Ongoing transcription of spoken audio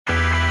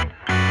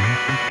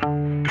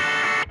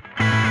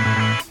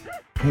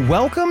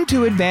Welcome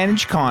to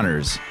Advantage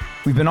Connors.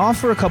 We've been off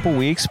for a couple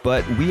weeks,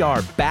 but we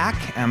are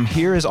back. I'm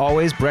here as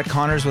always, Brett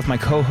Connors with my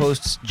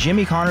co-hosts,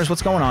 Jimmy Connors.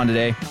 What's going on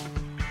today?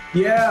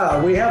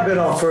 Yeah, we have been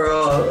off for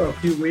a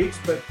few weeks,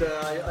 but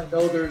I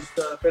know there's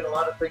been a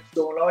lot of things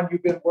going on.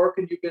 You've been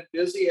working, you've been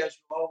busy, as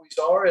you always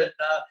are,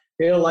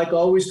 and like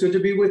always, good to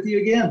be with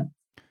you again.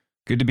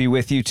 Good to be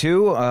with you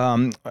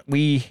too.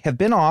 We have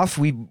been off.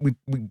 We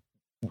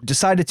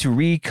decided to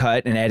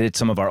recut and edit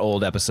some of our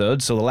old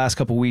episodes. So the last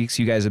couple weeks,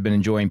 you guys have been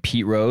enjoying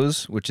Pete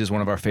Rose, which is one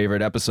of our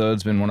favorite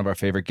episodes, been one of our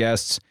favorite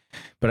guests.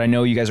 But I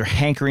know you guys are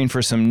hankering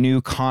for some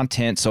new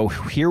content. So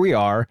here we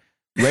are,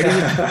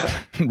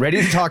 ready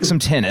to talk some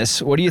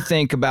tennis. What do you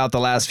think about the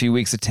last few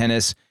weeks of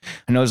tennis?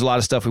 I know there's a lot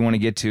of stuff we want to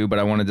get to, but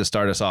I wanted to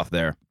start us off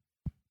there.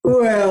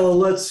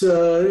 Well,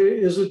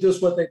 isn't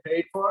this what they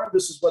paid for?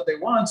 This is what they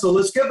want, so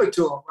let's give it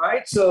to them,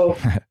 right? So,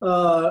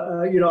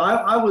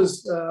 I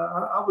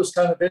was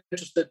kind of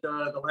interested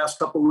the last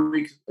couple of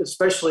weeks,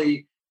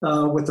 especially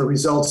with the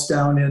results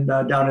down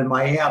in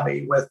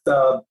Miami. With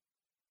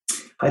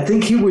I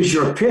think he was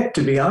your pick,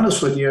 to be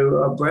honest with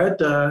you, Brett,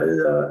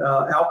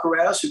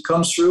 Alcaraz, who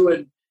comes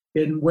through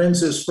and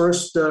wins his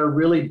first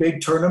really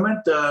big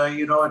tournament.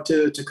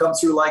 To come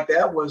through like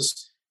that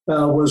was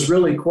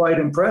really quite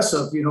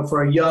impressive,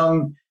 for a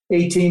young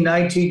 18,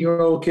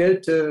 19-year-old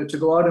kid to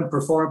go out and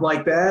perform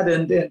like that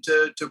and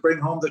to bring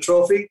home the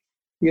trophy,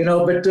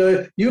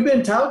 but you've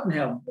been touting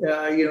him.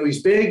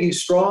 He's big,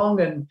 he's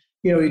strong, and,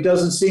 he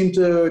doesn't seem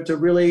to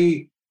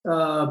really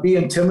be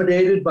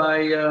intimidated by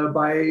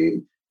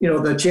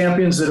the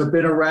champions that have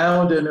been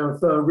around and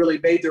have really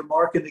made their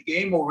mark in the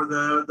game over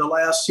the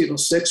last,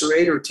 6 or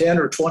 8 or 10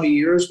 or 20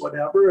 years,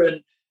 whatever.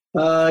 And,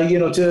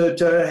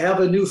 to have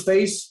a new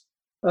face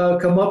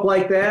come up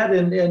like that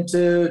and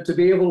to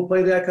be able to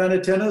play that kind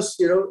of tennis,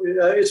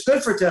 it's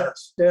good for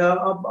tennis. Yeah,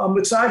 I'm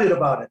excited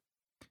about it.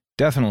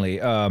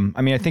 Definitely.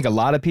 I think a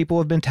lot of people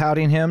have been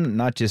touting him,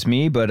 not just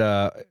me, but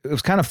it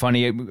was kind of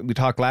funny. We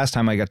talked last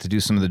time I got to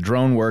do some of the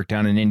drone work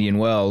down in Indian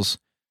Wells.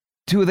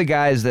 Two of the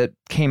guys that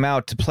came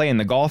out to play in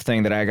the golf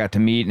thing that I got to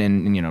meet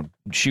and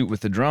shoot with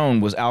the drone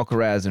was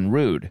Alcaraz and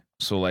Ruud.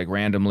 So like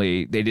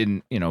randomly, they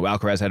didn't,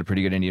 Alcaraz had a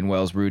pretty good Indian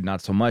Wells, Ruud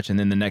not so much. And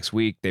then the next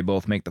week they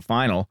both make the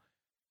final.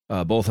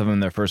 Both of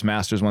them their first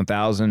Masters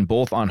 1000,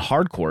 both on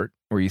hard court,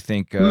 where you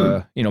think,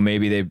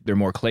 maybe they're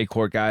more clay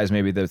court guys.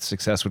 Maybe the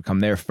success would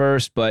come there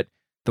first. But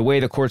the way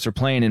the courts are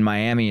playing in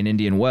Miami and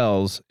Indian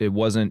Wells, it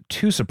wasn't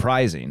too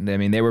surprising. I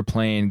mean, they were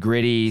playing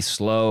gritty,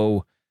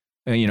 slow.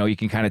 You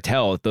can kind of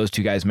tell if those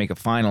two guys make a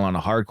final on a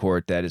hard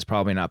court that it's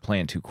probably not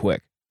playing too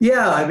quick.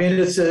 Yeah, I mean,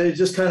 it's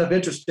just kind of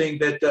interesting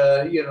that,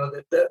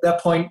 that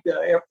point,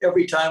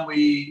 every time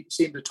we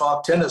seem to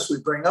talk tennis, we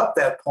bring up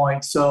that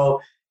point. So,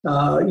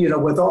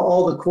 with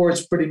all the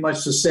courts pretty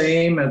much the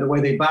same and the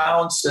way they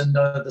bounce and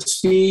the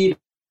speed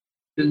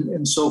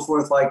and so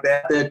forth like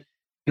that,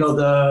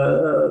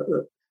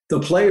 the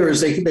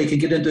players, they can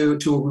get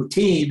into a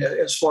routine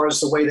as far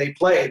as the way they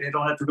play. They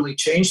don't have to really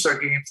change their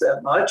games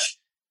that much.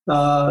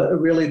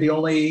 Really, the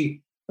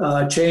only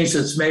change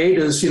that's made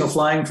is,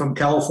 flying from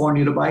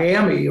California to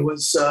Miami. It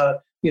was,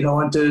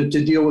 and to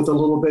deal with a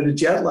little bit of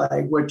jet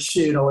lag, which,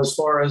 as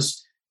far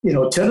as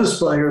tennis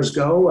players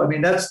go, I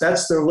mean, that's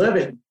their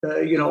living,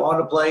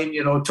 on a plane,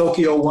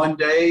 Tokyo one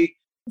day,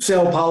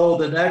 Sao Paulo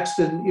the next,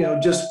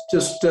 and,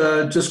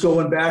 just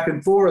going back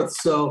and forth.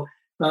 So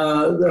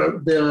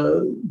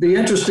the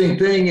interesting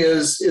thing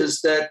is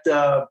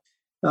that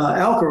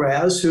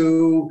Alcaraz,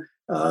 who,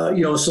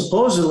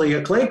 supposedly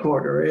a clay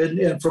courter,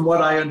 and from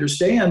what I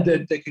understand,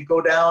 that they could go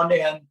down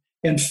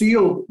and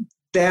feel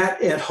that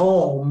at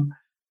home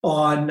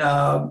on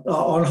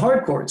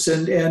hard courts,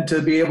 and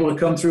to be able to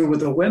come through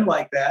with a win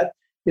like that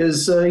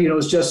is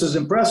just as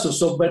impressive.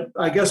 So, but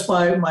I guess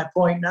my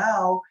point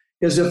now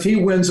is if he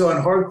wins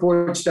on hard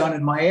courts down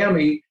in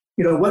Miami,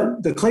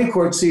 what the clay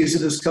court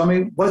season is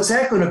coming, what's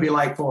that going to be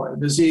like for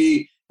him? Is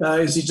he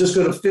just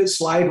going to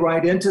slide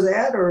right into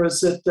that, or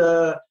is it?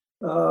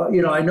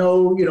 I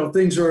know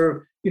things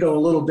are a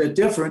little bit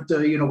different.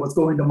 With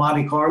going to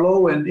Monte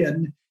Carlo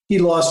and he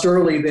lost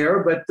early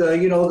there, but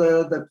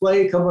the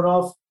play coming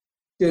off.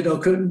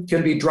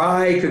 Can be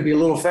dry, could be a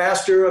little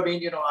faster. I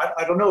mean,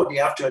 I don't know. Do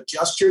you have to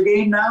adjust your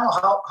game now?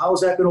 How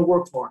is that going to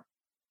work for him?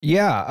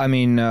 Yeah, I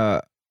mean,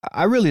 I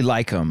really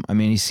like him. I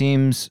mean, he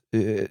seems,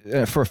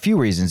 for a few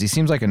reasons, he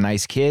seems like a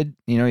nice kid.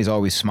 He's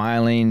always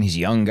smiling. He's a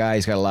young guy.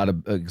 He's got a lot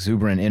of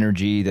exuberant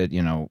energy that,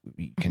 you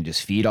can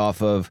just feed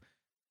off of.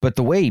 But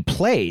the way he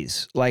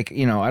plays, like,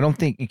 I don't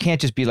think, you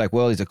can't just be like,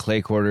 well, he's a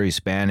clay courter, he's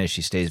Spanish,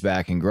 he stays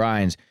back and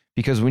grinds.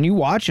 Because when you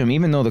watch him,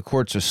 even though the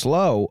courts are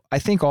slow, I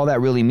think all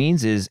that really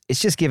means is it's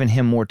just giving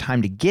him more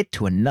time to get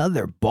to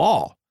another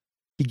ball.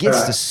 He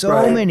gets to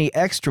so many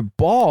extra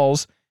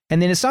balls,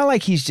 and then it's not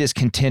like he's just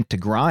content to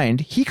grind.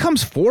 He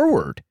comes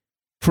forward.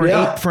 For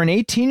an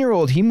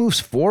 18-year-old, he moves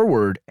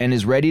forward and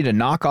is ready to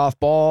knock off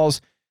balls.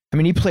 I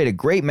mean, he played a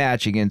great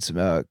match against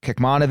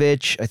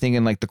Kekmanovic, I think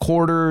in like the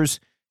quarters.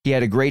 He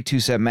had a great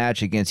 2-set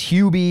match against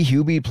Hubie.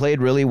 Hubie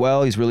played really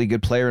well. He's a really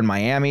good player in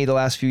Miami the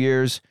last few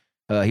years.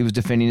 He was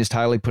defending his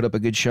title. He put up a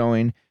good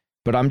showing.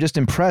 but I'm just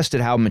impressed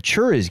at how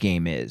mature his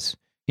game is.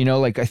 You know,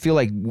 like I feel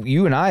like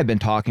you and I have been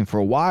talking for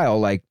a while.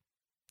 Like,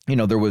 you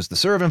know, there was the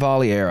serve and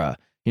volley era.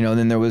 You know,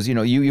 then there was, you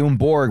know, you and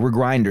Borg were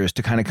grinders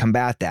to kind of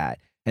combat that.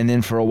 And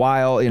then for a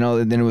while, you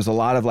know, then it was a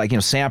lot of like, you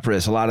know,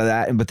 Sampras, a lot of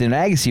that. But then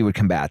Agassi would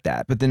combat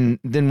that. But then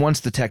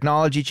once the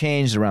technology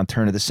changed around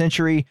turn of the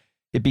century,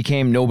 it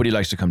became nobody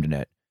likes to come to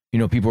net. You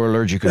know, people are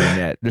allergic to the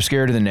net. They're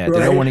scared of the net. Right.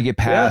 They don't want to get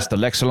past the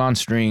Lexilon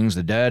strings,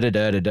 the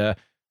da-da-da-da-da,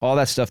 all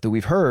that stuff that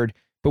we've heard.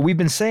 But we've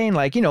been saying,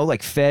 like, you know,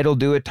 like Fed will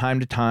do it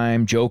time to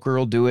time. Joker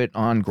will do it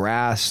on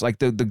grass. Like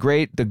the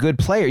good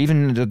player,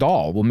 even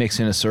Nadal will mix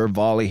in a serve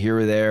volley here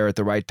or there at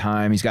the right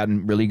time. He's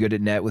gotten really good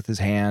at net with his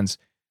hands.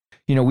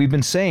 You know, you've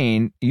been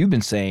saying,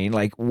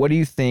 like, what do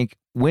you think,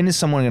 when is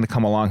someone going to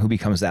come along who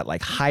becomes that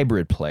like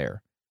hybrid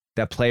player,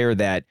 that player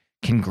that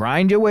can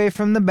grind away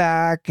from the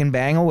back and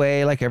bang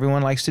away like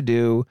everyone likes to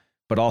do,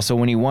 but also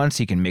when he wants,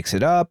 he can mix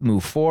it up,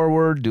 move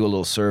forward, do a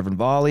little serve and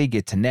volley,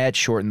 get to net,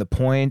 shorten the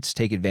points,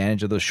 take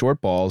advantage of those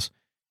short balls.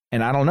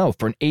 And I don't know,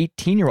 for an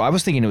 18-year-old, I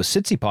was thinking it was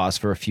Tsitsipas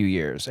for a few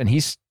years, and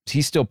he's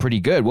still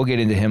pretty good. We'll get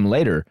into him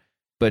later.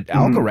 But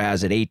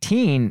Alcaraz at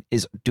 18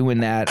 is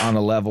doing that on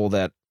a level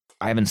that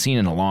I haven't seen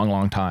in a long,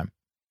 long time.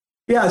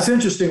 Yeah, it's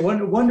interesting.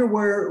 Wonder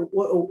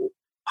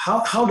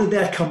how did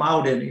that come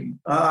out in him?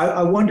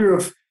 I wonder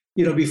if,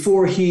 you know,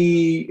 before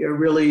he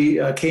really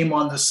came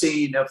on the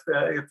scene,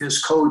 if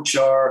his coach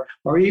or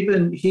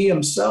even he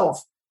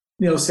himself,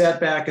 you know,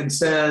 sat back and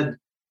said,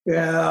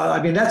 yeah,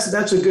 I mean, that's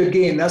a good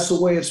game. That's the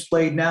way it's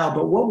played now.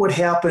 But what would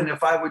happen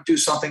if I would do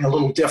something a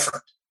little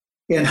different,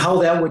 and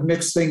how that would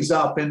mix things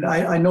up? And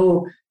I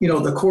know, you know,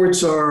 the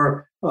courts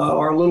are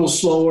a little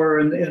slower,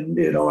 and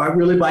you know, I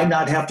really might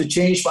not have to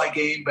change my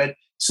game, but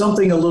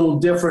something a little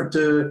different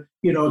to,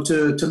 you know,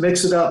 to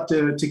mix it up,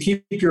 to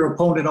keep your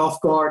opponent off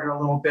guard a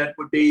little bit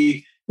would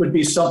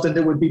be something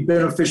that would be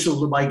beneficial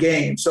to my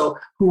game. So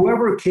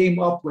whoever came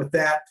up with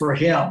that for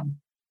him,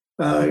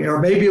 or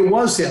maybe it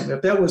was him.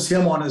 If that was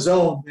him on his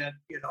own, then,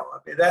 you know, I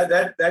mean,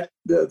 that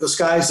the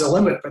sky's the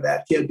limit for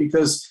that kid,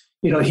 because,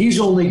 you know, he's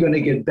only going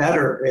to get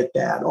better at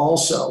that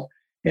also.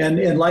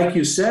 And like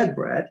you said,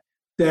 Brett,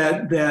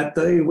 if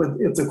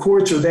the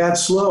courts are that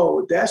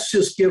slow, that's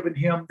just giving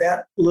him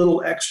that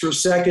little extra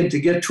second to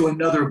get to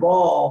another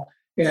ball.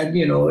 And,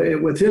 you know,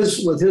 with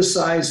his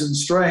size and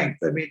strength,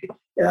 I mean,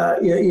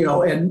 you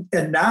know, and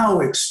now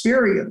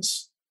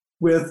experience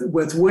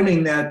with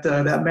winning that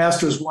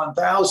Masters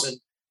 1000.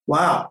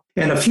 Wow.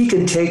 And if he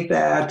can take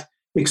that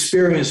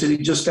experience that he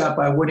just got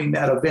by winning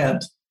that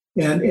event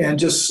and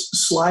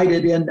just slide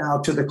it in now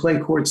to the clay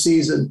court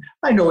season.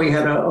 I know he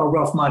had a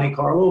rough Monte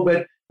Carlo,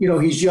 but, you know,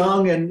 he's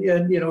young and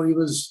you know,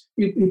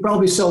 he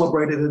probably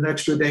celebrated an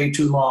extra day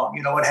too long.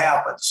 You know, it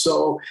happens.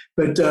 So,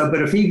 but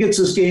if he gets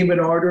his game in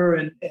order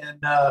and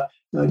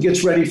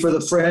gets ready for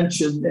the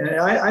French, and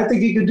I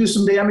think he could do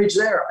some damage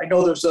there. I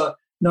know there's a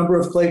number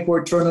of clay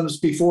court tournaments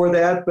before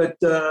that, but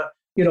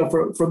you know,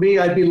 for me,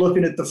 I'd be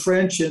looking at the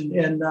French,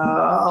 and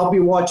I'll be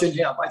watching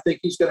him. I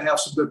think he's going to have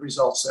some good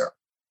results there.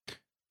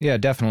 Yeah,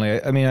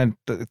 definitely. I mean,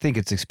 I think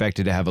it's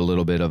expected to have a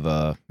little bit of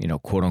a, you know,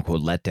 quote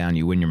unquote letdown.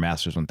 You win your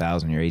Masters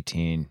 1000, you're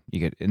 18,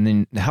 and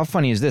then how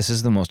funny is this? This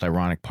is the most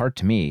ironic part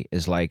to me,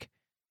 is like,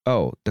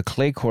 oh, the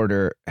clay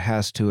courter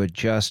has to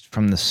adjust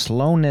from the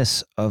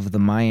slowness of the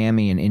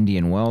Miami and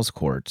Indian Wells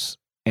courts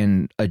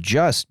and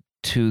adjust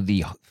to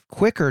the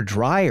quicker,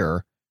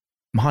 drier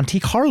Monte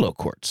Carlo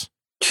courts.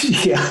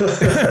 Yeah.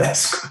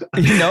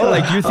 You know,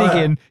 like you're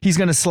thinking he's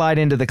going to slide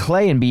into the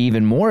clay and be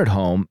even more at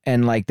home.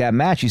 And like that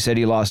match, you said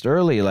he lost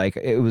early. Like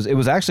it was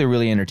actually a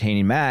really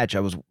entertaining match. I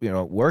was, you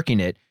know, working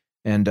it,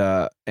 and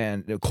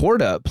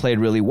Korda played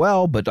really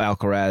well, but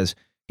Alcaraz,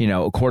 you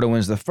know, Korda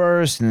wins the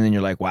first, and then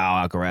you're like,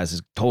 wow, Alcaraz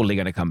is totally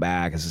going to come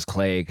back. This is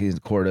clay.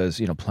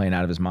 Korda's, you know, playing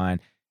out of his mind.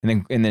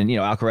 And then, you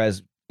know,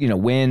 Alcaraz, you know,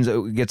 wins,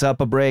 gets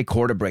up a break,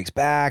 Korda breaks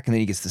back, and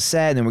then he gets the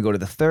set, and then we go to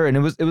the third,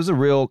 and it was a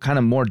real kind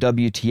of more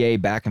WTA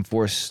back and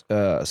forth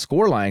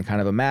scoreline kind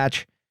of a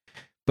match,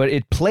 but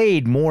it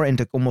played more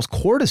into almost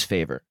Korda's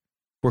favor,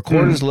 where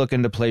Korda's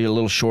looking to play a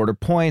little shorter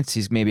points.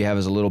 He's maybe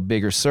has a little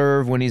bigger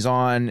serve when he's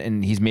on,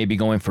 and he's maybe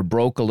going for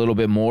broke a little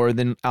bit more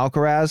than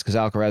Alcaraz, because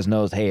Alcaraz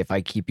knows, hey, if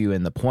I keep you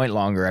in the point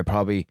longer,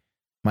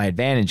 my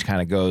advantage kind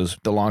of goes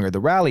the longer the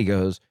rally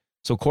goes.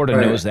 So Korda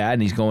knows that,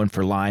 and he's going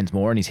for lines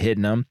more, and he's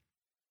hitting them.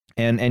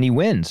 And he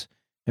wins.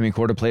 I mean,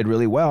 Korda played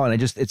really well,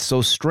 and it's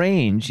so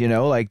strange, you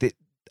know, like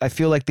I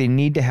feel like they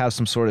need to have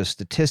some sort of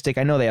statistic.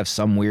 I know they have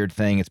some weird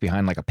thing. It's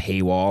behind like a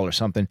paywall or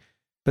something,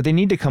 but they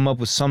need to come up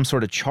with some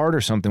sort of chart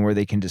or something where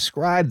they can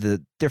describe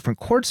the different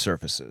court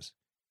surfaces.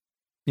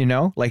 You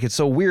know, like it's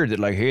so weird that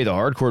like, hey, the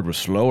hard court was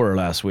slower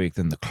last week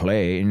than the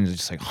clay. And it's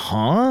just like,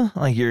 huh?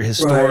 Like your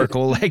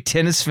historical like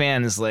tennis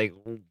fan is like,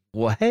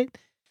 what?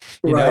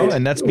 You know,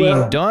 and that's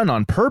being done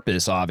on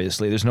purpose,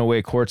 obviously. There's no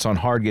way courts on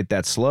hard get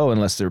that slow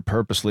unless they're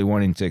purposely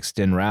wanting to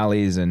extend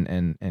rallies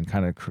and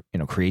kind of, you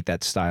know, create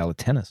that style of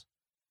tennis.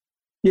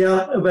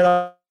 Yeah,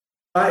 but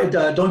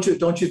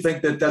don't you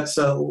think that that's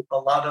a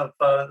lot of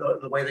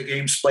the way the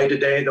game's played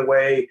today, the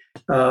way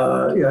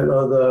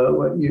the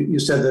what you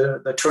said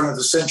the turn of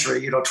the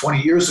century,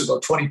 20 years ago,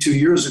 22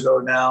 years ago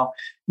now,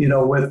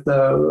 with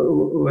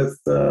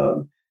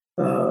the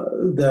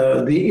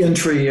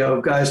entry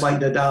of guys like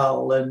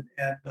Nadal and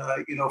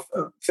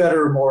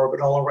Federer, more of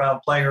an all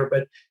around player,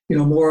 but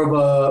more of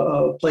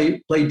a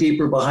play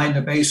deeper behind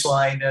the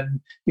baseline, and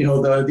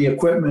the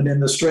equipment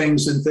and the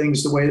strings and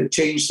things, the way it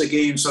changed the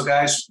game. So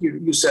guys,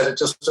 you said it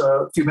just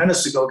a few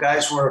minutes ago,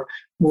 guys were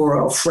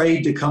more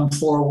afraid to come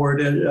forward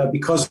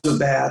because of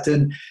that,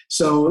 and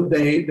so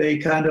they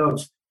kind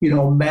of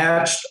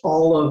matched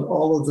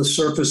all of the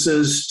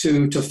surfaces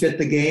to fit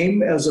the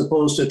game, as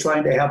opposed to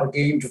trying to have a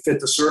game to fit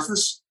the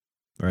surface.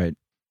 Right.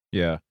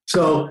 Yeah.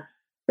 So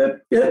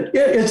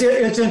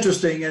it's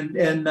interesting,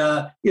 and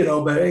but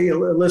hey,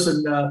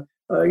 listen,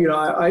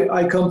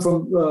 I come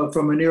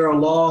from an era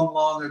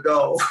long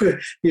ago,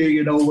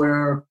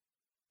 where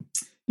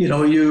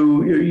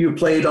you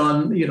played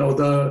on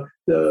the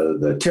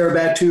terre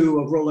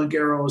battue of Roland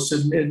Garros,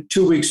 and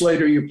 2 weeks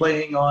later you're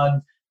playing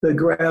on the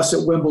grass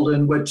at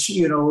Wimbledon, which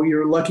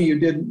you're lucky you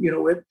didn't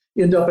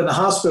end up in the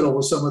hospital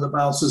with some of the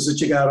bounces that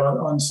you got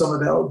on some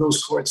of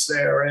those courts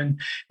there, and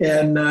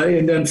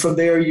then from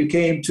there you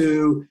came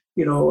to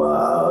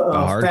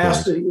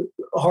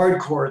hard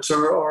courts,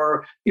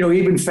 or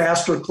even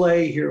faster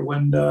clay here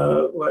when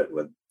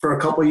for a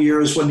couple of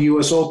years when the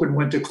U.S. Open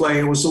went to clay.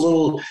 It was a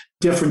little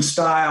different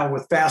style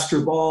with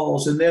faster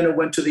balls, and then it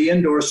went to the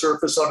indoor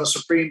surface on a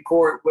Supreme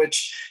Court,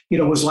 which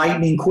was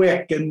lightning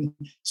quick. And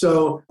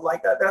so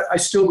like that, I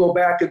still go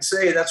back and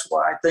say that's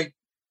why I think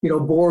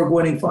Borg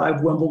winning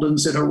 5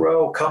 Wimbledons in a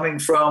row, coming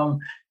from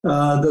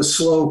the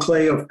slow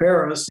clay of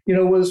Paris,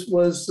 was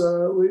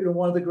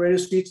one of the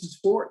greatest feats in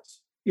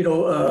sports.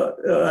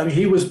 I mean,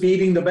 he was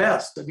beating the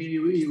best. I mean,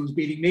 he was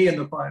beating me in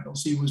the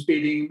finals. He was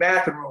beating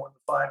McEnroe in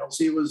the finals.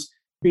 He was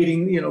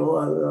beating,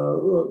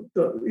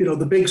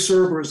 the big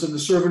servers and the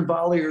servant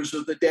volleyers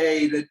of the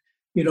day that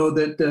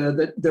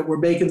were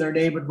making their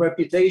name and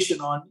reputation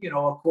on,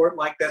 a court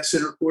like that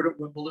center court at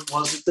Wimbledon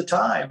was at the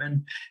time.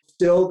 And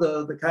still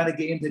the kind of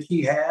game that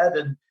he had,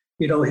 and,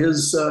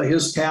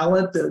 his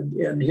talent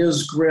and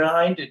his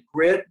grind and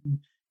grit, and,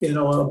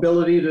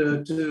 ability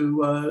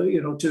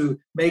to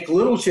make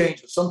little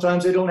changes.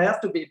 Sometimes they don't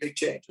have to be big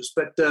changes,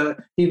 but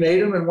he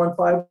made them and won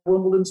 5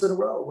 Wimbledons in a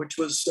row, which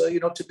was,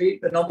 to me,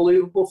 an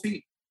unbelievable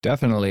feat.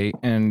 Definitely.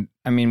 And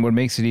I mean, what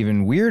makes it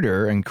even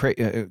weirder and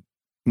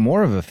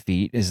more of a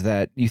feat is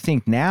that you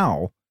think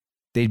now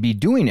they'd be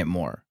doing it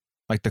more.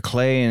 Like the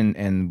clay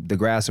and the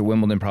grass at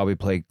Wimbledon probably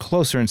play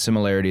closer in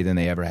similarity than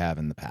they ever have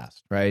in the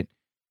past, right?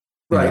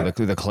 Right.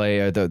 The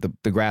clay,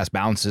 the grass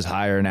bounces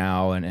higher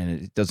now, and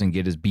it doesn't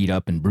get as beat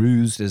up and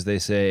bruised, as they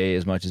say,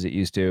 as much as it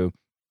used to.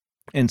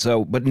 And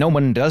so, but no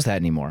one does that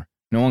anymore.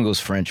 No one goes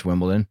French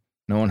Wimbledon.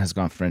 No one has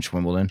gone French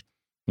Wimbledon,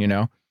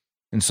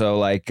 And so,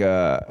 like,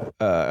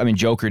 I mean,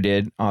 Joker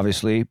did,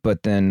 obviously,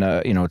 but then,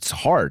 it's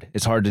hard.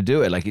 It's hard to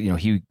do it. Like, with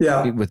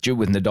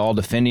Nadal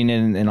defending it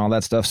and all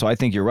that stuff. So I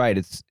think you're right.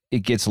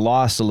 It gets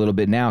lost a little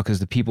bit now, because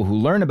the people who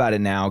learn about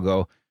it now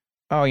go,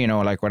 oh,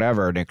 like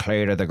whatever, the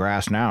clay to the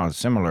grass now is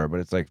similar, but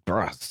it's like,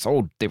 bro,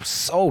 they were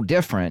so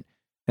different.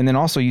 And then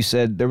also you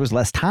said there was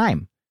less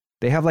time.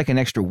 They have like an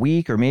extra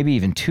week or maybe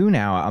even 2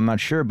 now. I'm not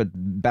sure. But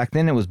back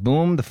then it was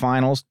boom, the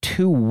finals,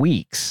 2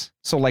 weeks.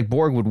 So like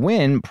Borg would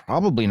win,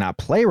 probably not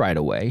play right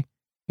away.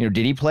 Did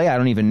he play? I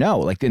don't even know.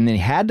 Like, and then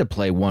he had to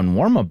play one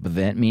warm-up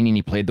event, meaning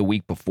he played the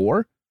week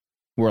before.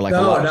 Where like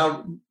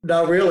not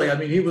really. I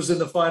mean, he was in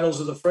the finals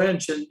of the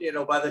French, and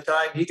by the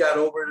time he got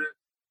over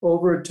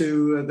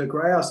to the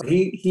grass,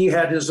 he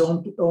had his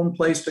own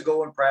place to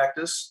go and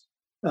practice.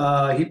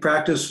 He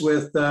practiced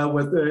with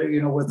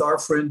our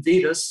friend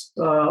Vitas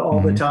all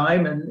the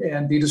time,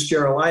 and Vitas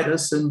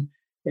Gerulaitis, and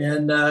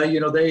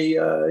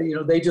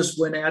they just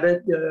went at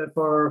it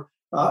for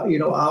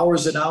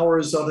hours and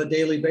hours on a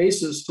daily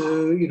basis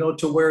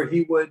to where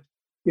he would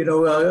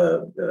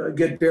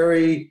get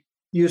very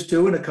used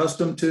to and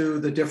accustomed to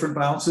the different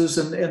bounces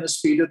and the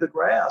speed of the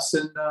grass.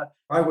 And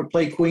I would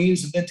play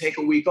queens and then take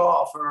a week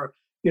off, or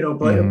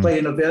play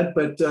an event,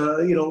 but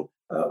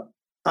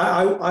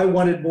I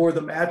wanted more of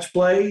the match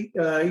play.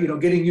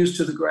 Getting used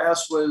to the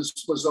grass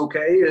was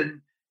okay, and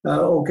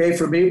okay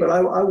for me, but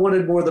I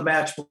wanted more of the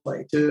match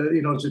play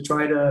to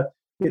try to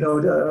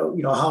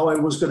how I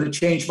was going to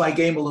change my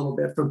game a little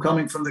bit from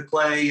coming from the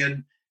clay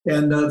and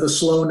the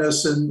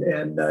slowness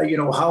and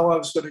how I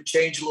was going to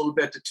change a little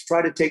bit to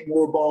try to take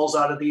more balls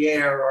out of the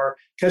air or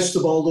catch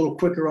the ball a little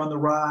quicker on the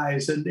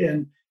rise, and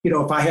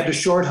if I had to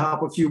short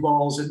hop a few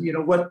balls, and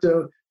what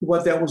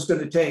that was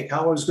going to take,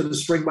 how I was going to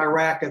string my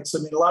rackets. I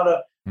mean,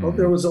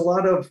 there was a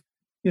lot of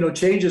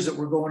changes that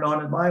were going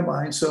on in my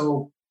mind.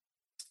 So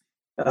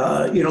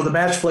the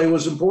match play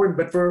was important,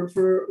 but for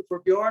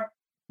Bjorn,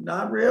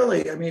 not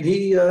really. I mean,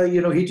 he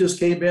just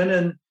came in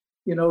and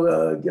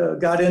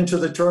got into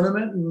the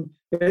tournament, and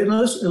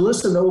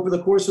listen, over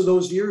the course of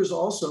those years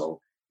also,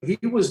 he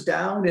was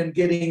down and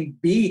getting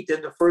beat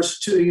in the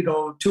first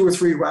two or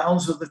three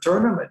rounds of the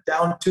tournament,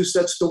 down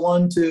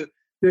 2-1 to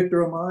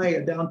Victor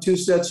Amaya, down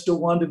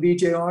 2-1 to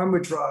VJ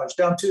Armitage,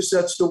 down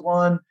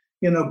 2-1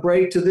 in a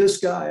break to this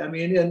guy. I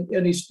mean,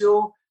 and he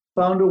still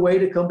found a way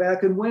to come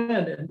back and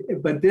win.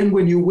 But then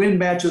when you win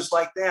matches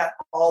like that,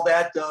 all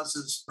that does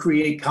is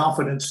create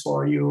confidence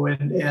for you.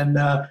 And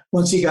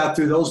once he got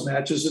through those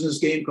matches and his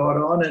game caught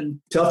on, and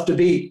tough to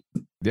beat.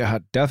 Yeah,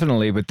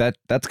 definitely. But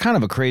that's kind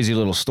of a crazy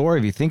little story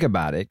if you think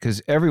about it,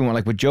 because everyone,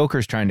 like with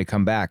Joker's trying to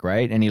come back,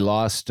 right? And he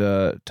lost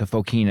to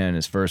Fokina in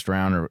his first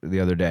round or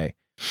the other day.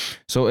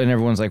 So, and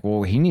everyone's like,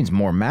 well, he needs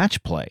more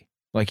match play.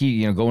 Like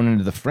going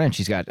into the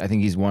French, I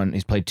think he's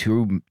played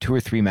two or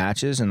three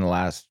matches in the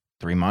last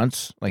 3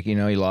 months. Like, he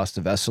lost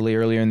to Vesely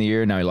earlier in the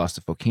year. Now he lost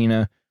to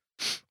Fokina.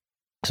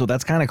 So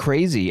that's kind of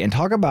crazy. And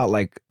talk about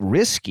like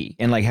risky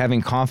and like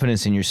having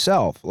confidence in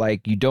yourself.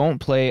 Like, you don't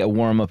play a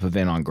warm-up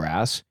event on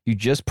grass. You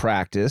just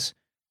practice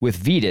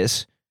with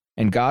Vitas.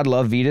 And God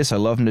love Vitas. I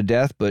love him to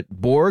death. But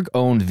Borg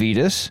owned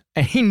Vitas,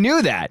 and he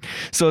knew that.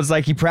 So it's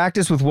like he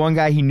practiced with one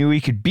guy he knew he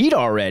could beat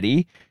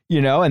already,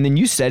 and then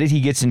you said it,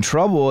 he gets in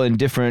trouble in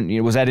different,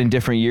 was that in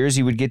different years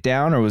he would get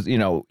down, or was,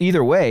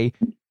 either way,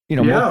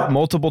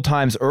 multiple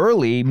times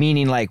early,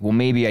 meaning like, well,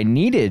 maybe I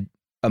needed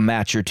a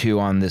match or two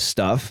on this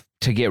stuff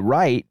to get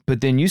right.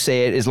 But then you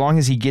say it, as long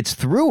as he gets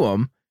through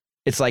them,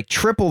 it's like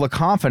triple the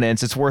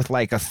confidence. It's worth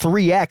like a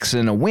 3x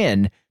in a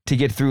win to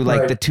get through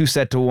like the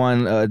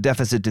 2-1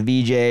 deficit to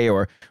VJ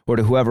or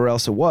to whoever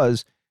else it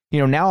was.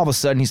 Now all of a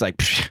sudden he's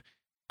like,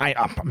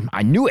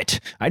 I knew it.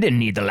 I didn't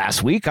need the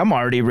last week. I'm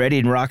already ready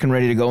and rocking,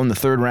 ready to go in the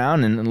third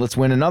round, and let's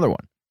win another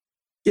one.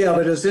 Yeah,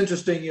 but it's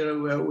interesting.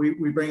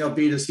 We bring up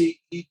Vitas. He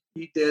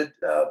did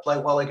play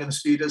well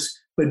against Vitas,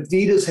 but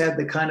Vitas had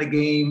the kind of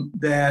game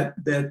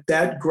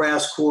that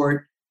grass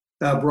court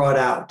brought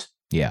out.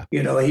 Yeah,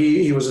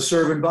 he was a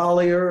serve and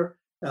volleyer.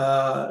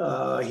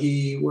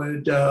 He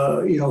would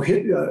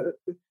hit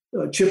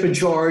chip and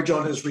charge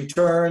on his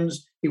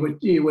returns. He would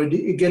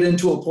get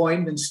into a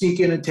point and sneak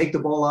in and take the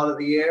ball out of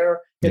the air,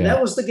 and that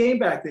was the game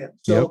back then.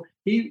 So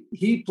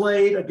he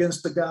played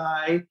against a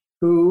guy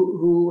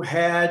who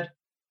had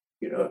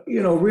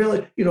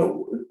really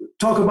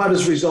talk about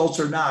his results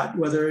or not,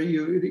 whether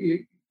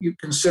you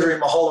consider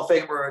him a Hall of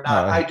Famer or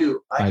not. I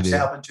do. I just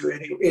happen to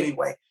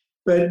anyway.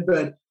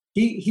 But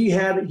he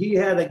had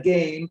a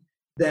game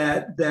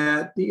that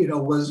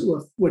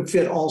would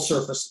fit all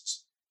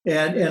surfaces.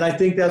 And I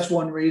think that's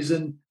one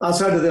reason,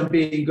 outside of them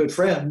being good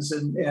friends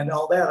and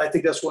all that, I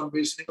think that's one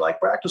reason he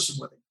liked practicing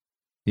with him.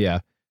 Yeah.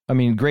 I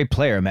mean, great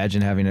player.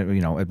 Imagine having it,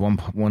 at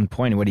one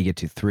point, what do you get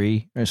to,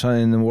 3 or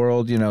something in the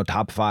world,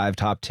 top 5,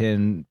 top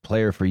 10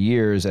 player for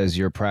years as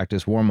your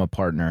practice warm-up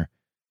partner,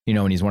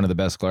 and he's one of the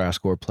best grass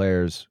court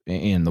players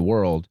in the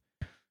world.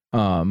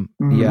 Yeah,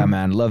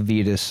 man, love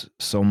Vitas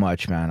so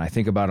much, man. I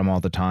think about him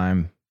all the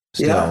time.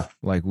 Still,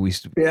 like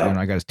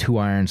I got his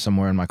 2-iron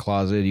somewhere in my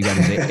closet. You got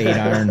his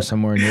 8-iron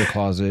somewhere in your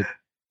closet.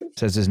 It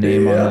says his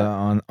name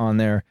on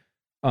there.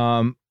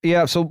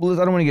 Yeah. So I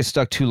don't want to get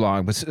stuck too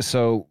long, but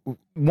so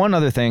one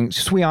other thing,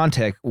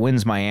 Swiatek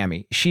wins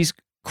Miami. She's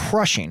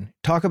crushing.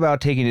 Talk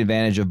about taking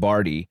advantage of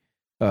Barty,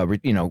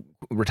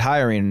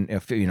 retiring, a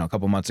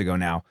couple months ago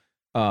now.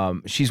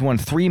 She's won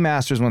 3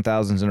 Masters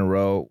 1000s in a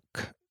row.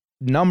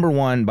 Number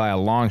 1 by a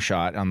long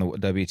shot on the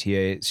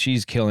WTA.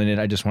 She's killing it.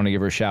 I just want to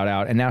give her a shout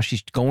out. And now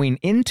she's going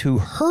into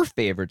her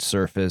favorite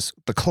surface,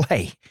 the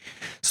clay.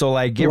 So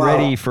like, get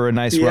ready for a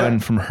nice run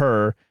from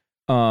her.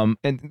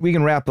 And we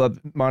can wrap up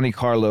Monte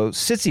Carlo.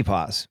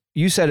 Tsitsipas.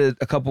 You said it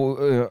a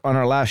couple on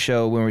our last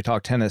show when we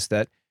talked tennis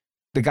that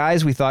the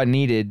guys we thought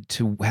needed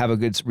to have a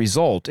good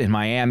result in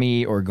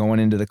Miami or going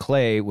into the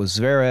clay was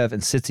Zverev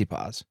and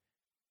Tsitsipas.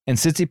 And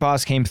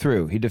Tsitsipas came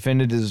through. He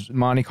defended his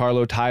Monte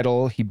Carlo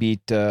title. He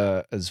beat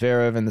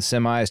Zverev in the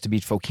semis to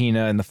beat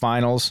Fokina in the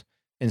finals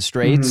in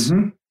straights.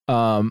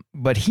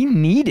 But he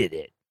needed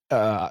it.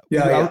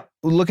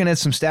 Looking at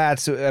some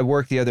stats at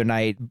work the other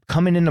night,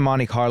 coming into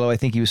Monte Carlo, I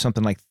think he was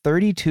something like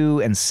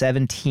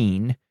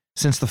 32-17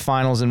 since the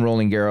finals in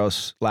Roland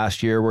Garros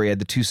last year, where he had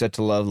the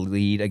 2-0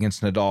 lead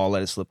against Nadal,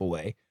 let it slip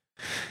away.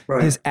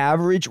 Right. His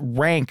average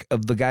rank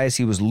of the guys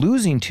he was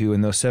losing to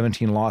in those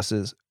 17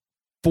 losses,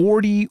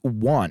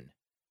 41.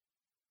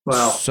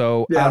 Wow.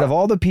 So out of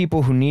all the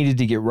people who needed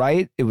to get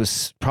right, it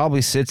was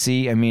probably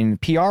Sitsi. I mean,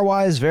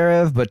 PR-wise,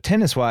 Zverev, but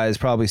tennis-wise,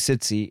 probably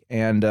Sitsi.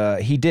 And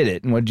he did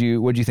it. And what'd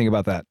you think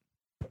about that?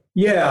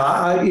 Yeah,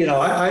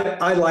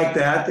 I like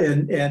that.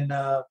 And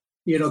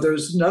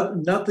there's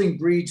nothing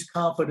breeds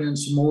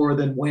confidence more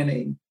than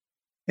winning.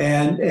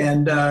 And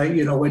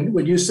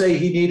when you say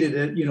he needed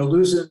it,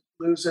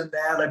 losing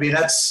that, I mean,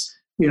 that's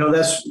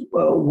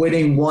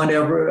winning one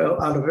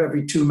out of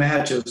every 2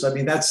 matches. I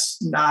mean,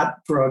 that's not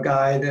for a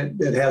guy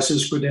that has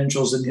his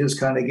credentials and his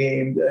kind of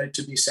game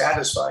to be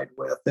satisfied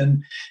with.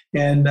 And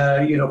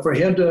for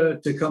him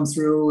to come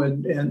through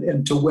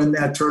and to win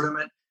that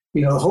tournament,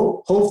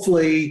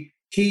 hopefully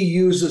he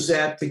uses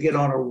that to get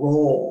on a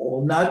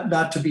roll,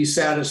 not to be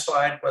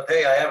satisfied with,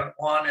 hey, I haven't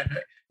won and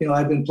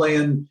I've been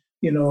playing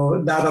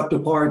not up to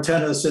par in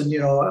tennis. And,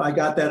 I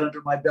got that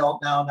under my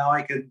belt now. Now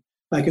I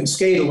can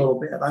skate a little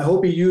bit. I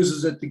hope he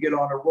uses it to get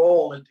on a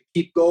roll and to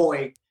keep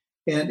going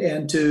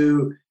and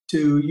to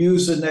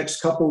use the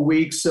next couple of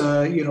weeks,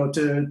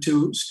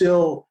 to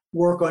still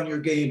work on your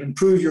game,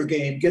 improve your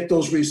game, get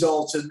those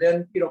results. And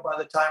then, by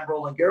the time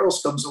Roland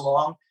Garros comes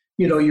along,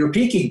 you're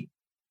peaking,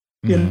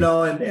 and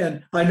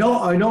I know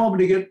I'm going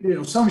to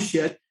get, some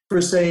shit for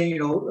saying,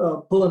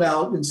 pulling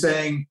out and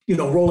saying,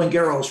 Roland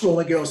Garros,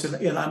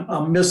 and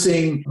I'm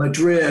missing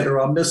Madrid,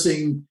 or I'm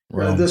missing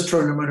this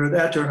tournament or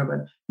that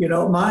tournament.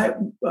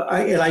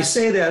 I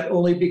say that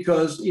only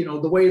because,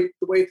 the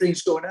way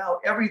things go now,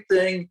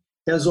 everything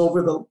has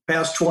over the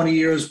past 20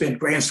 years been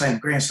Grand Slam,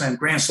 Grand Slam,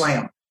 Grand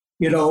Slam.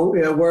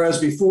 Whereas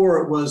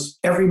before it was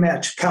every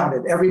match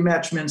counted, every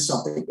match meant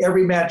something,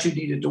 every match you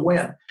needed to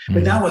win. Mm-hmm.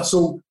 But now it's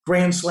so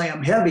Grand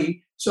Slam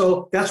heavy,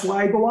 so that's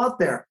why I go out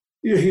there.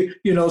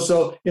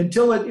 So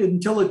until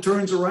it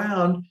turns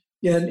around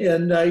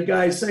and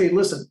guys say,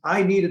 listen,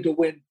 I needed to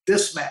win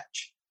this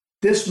match.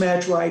 This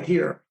match right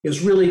here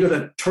is really going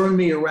to turn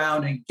me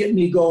around and get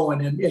me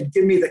going and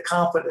give me the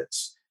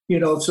confidence,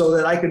 so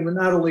that I can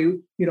not only,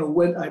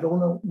 win, I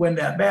don't win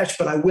that match,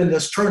 but I win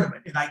this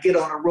tournament and I get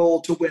on a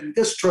roll to win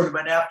this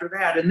tournament after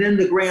that. And then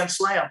the Grand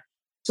Slam.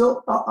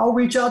 So I'll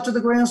reach out to the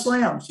Grand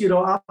Slams.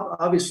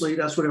 Obviously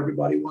that's what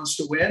everybody wants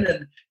to win.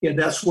 And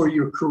that's where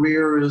your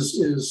career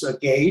is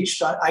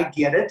gauged. I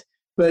get it.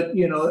 But,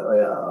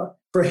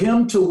 for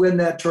him to win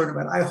that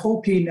tournament, I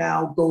hope he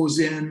now goes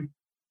in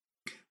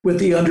with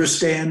the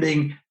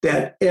understanding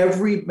that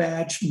every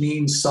match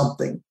means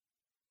something.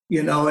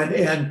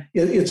 And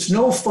it's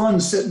no fun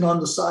sitting on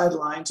the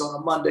sidelines on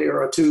a Monday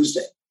or a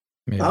Tuesday.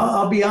 Yeah.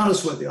 I'll be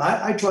honest with you.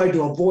 I tried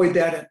to avoid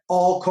that at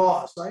all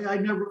costs. I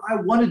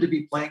wanted to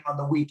be playing on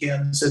the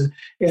weekends, and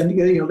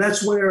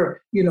that's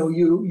where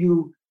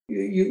you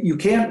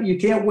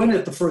can't win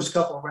it the first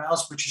couple of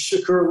rounds, but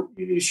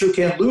you sure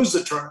can't lose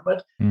the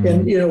tournament. Mm-hmm.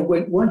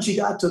 And once you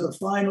got to the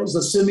finals, the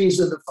semis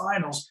and the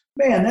finals,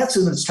 man, that's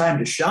when it's time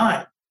to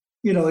shine.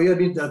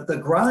 The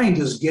grind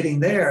is getting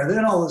there.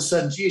 Then all of a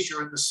sudden, geez,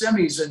 you're in the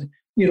semis and,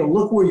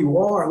 look where you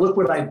are. Look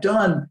what I've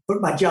done,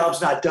 but my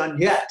job's not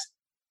done yet.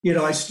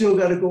 I still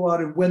got to go out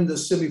and win the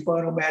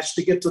semifinal match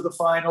to get to the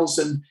finals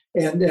and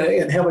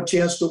have a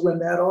chance to win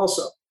that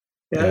also.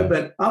 Yeah.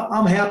 But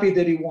I'm happy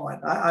that he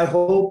won. I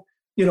hope,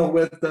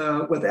 with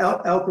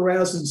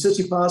Alcaraz and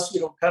Tsitsipas,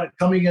 kind of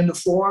coming into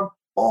form,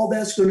 all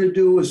that's going to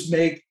do is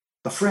make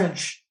the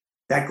French,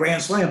 that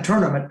Grand Slam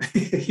tournament,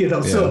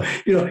 so,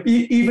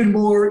 even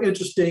more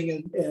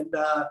interesting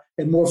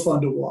and more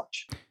fun to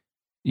watch.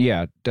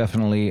 Yeah,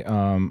 definitely.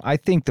 I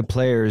think the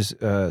players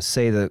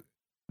say that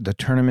the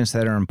tournaments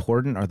that are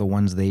important are the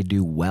ones they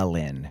do well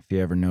in, if you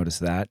ever notice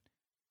that.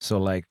 So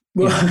like,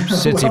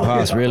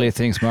 Tsitsipas really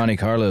thinks Monte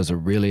Carlo is a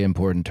really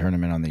important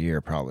tournament on the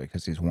year, probably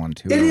because he's won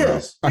 2. It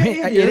is. I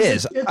mean, it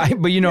is.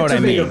 But you know what I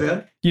mean.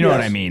 You know what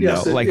I mean,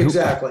 yes, though. Like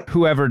exactly.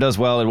 Whoever does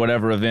well at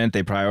whatever event,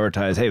 they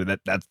prioritize. Hey,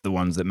 that's the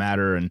ones that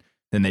matter, and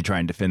then they try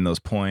and defend those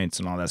points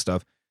and all that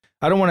stuff.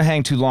 I don't want to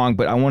hang too long,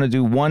 but I want to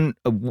do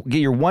get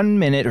your 1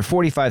 minute or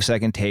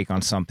 45-second take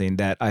on something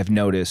that I've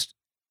noticed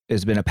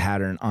has been a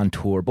pattern on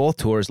tour, both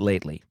tours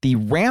lately. The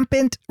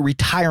rampant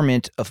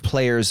retirement of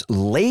players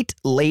late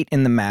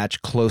in the match,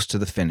 close to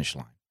the finish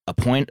line. A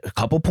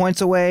couple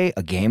points away,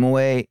 a game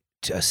away,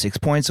 6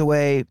 points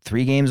away,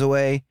 3 games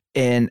away.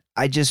 And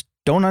I just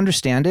don't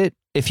understand it.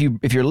 If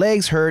your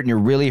leg's hurt and you're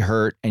really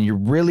hurt and you're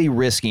really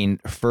risking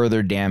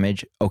further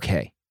damage,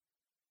 okay.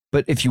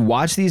 But if you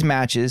watch these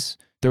matches,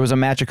 there was a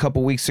match a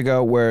couple weeks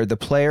ago where the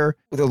player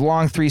with a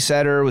long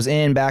 3-setter was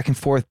in back and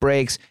forth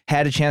breaks,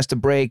 had a chance to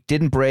break,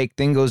 didn't break,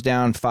 then goes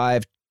down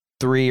 5-3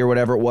 or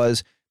whatever it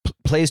was,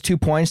 plays 2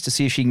 points to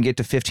see if she can get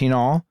to 15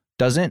 all,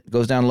 doesn't,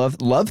 goes down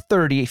love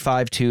 30,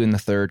 5-2 in the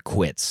third,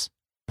 quits,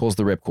 pulls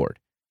the ripcord.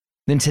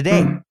 Then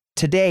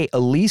today,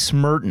 Elise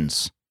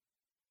Mertens,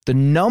 the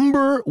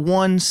number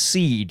 1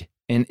 seed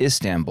in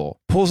Istanbul,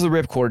 pulls the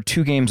ripcord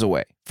 2 games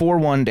away,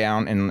 4-1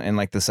 down in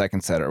like the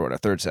second set or what, a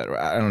third set, or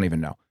I don't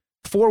even know.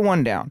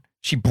 4-1 down.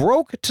 She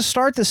broke to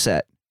start the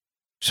set.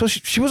 So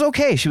she was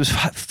okay. She was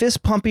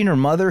fist pumping her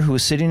mother who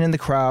was sitting in the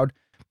crowd.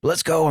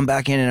 Let's go. I'm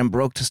back in and I'm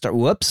broke to start.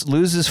 Whoops.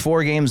 Loses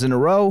 4 games in a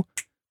row.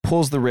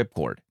 Pulls the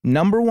ripcord.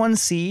 Number 1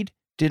 seed.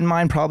 Didn't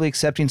mind probably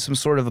accepting some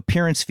sort of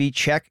appearance fee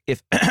check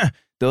if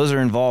those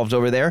are involved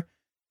over there.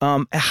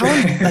 How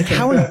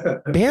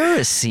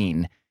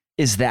embarrassing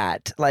is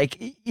that?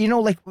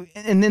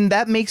 And then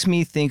that makes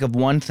me think of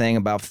one thing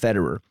about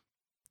Federer.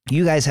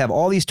 You guys have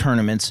all these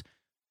tournaments,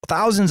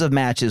 thousands of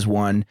matches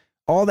won,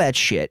 all that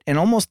shit. And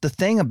almost the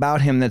thing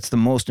about him that's the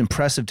most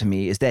impressive to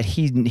me is that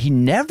he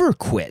never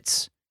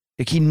quits.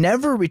 Like, he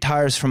never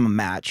retires from a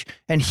match,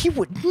 and he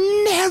would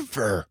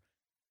never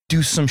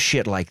do some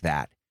shit like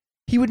that.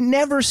 He would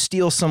never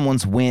steal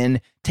someone's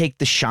win, take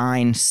the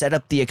shine, set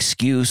up the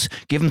excuse,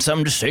 give them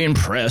something to say in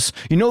press.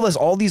 You know, there's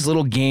all these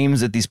little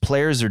games that these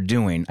players are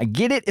doing. I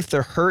get it if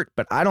they're hurt,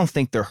 but I don't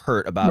think they're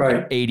hurt about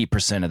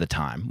 80% of the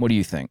time. What do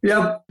you think?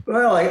 Yeah,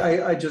 well,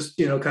 I just,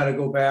 kind of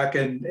go back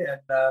and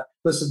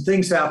listen,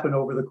 things happen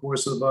over the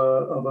course of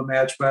a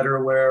match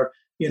better where,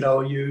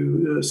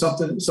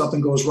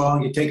 something goes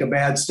wrong, you take a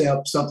bad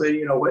step,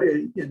 something,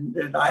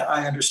 and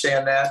I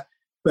understand that.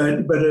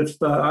 But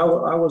if I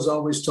was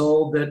always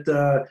told that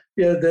that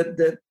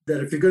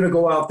if you're going to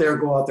go out there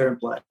and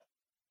play,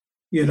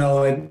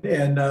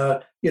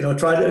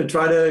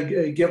 try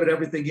to give it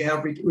everything you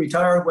have.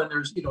 Retire when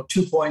there's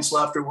 2 points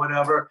left or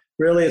whatever.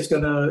 Really, it's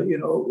going to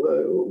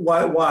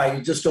why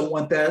you just don't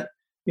want that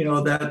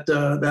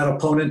that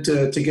opponent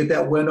to get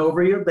that win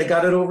over you. They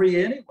got it over you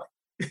anyway.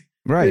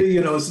 Right.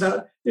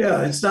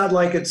 It's not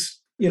like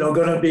it's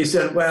going to be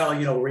said. Well,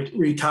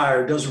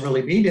 retire doesn't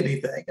really mean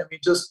anything. I mean,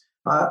 just.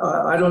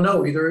 I don't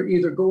know.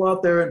 Either go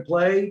out there and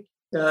play,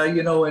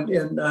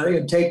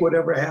 and take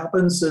whatever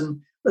happens.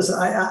 And listen,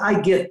 I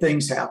get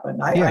things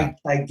happen. I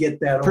get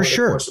that over the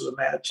course of the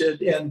match.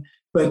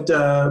 But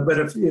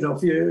if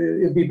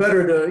it'd be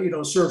better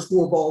to serve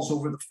 4 balls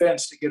over the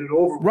fence to get it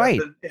over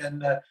with,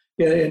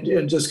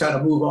 and just kind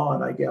of move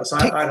on. I guess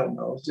I don't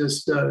know.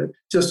 Just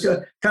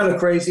kind of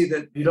crazy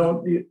that you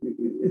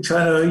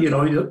trying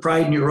to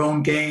pride in your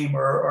own game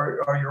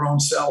or your own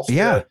self.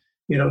 Yeah.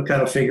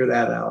 Kind of figure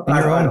that out. In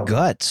your own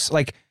guts.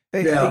 Like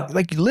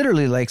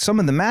literally, like some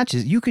of the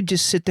matches, you could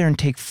just sit there and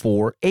take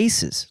 4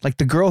 aces. Like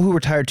the girl who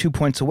retired 2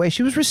 points away,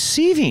 she was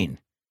receiving.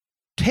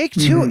 Take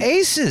 2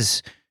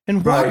 aces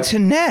and walk to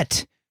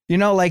net.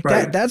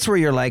 That's where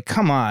you're like,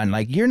 come on,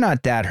 like you're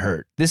not that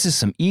hurt. This is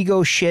some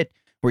ego shit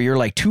where you're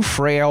like too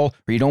frail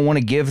or you don't want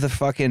to give the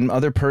fucking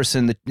other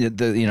person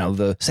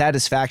the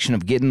satisfaction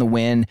of getting the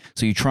win.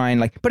 So you try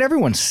and but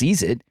everyone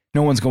sees it.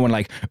 No one's going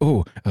like,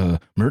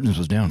 Mertens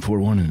was down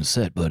 4-1 in the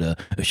set, but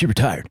she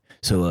retired.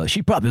 So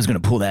she probably was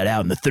going to pull that out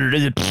in the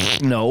third.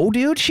 No,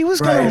 dude, she was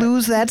going to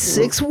lose that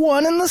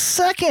 6-1 in the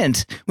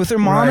second with her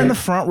mom in the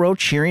front row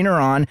cheering her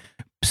on,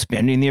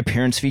 spending the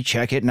appearance fee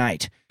check at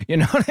night. You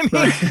know what I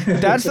mean?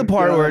 That's the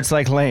part where it's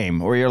like lame,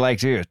 where you're like,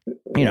 dude,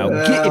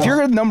 if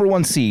you're the number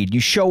 1 seed,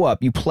 you show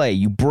up, you play,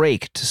 you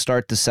break to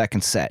start the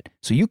second set.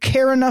 So you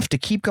care enough to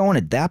keep going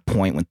at that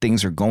point when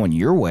things are going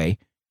your way.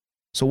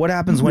 So what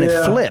happens when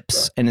it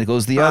flips and it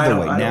goes the other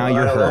way? Now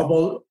you're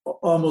hurt.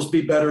 Almost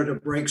be better to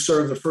break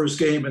serve the first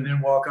game and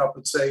then walk up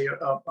and say,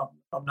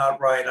 I'm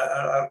not right.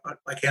 I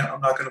can't.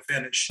 I'm not going to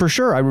finish. For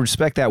sure, I would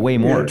respect that way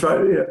more. Try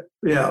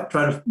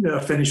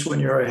to finish when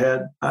you're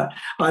ahead. I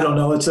don't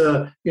know. It's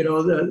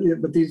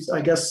but these,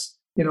 I guess,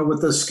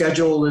 with the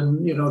schedule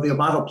and the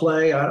amount of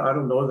play, I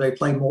don't know. They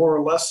play more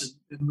or less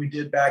than we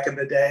did back in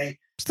the day.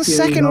 It's the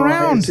second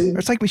round.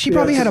 It's like she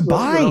probably had a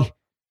bye.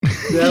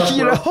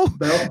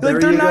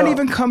 They're not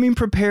even coming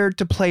prepared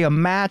to play a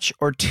match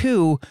or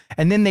 2,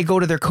 and then they go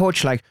to their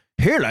coach like,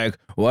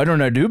 why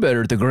don't I do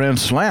better at the Grand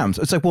Slams?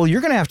 It's like, well, you're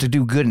going to have to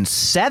do good in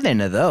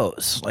 7 of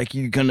those. Like,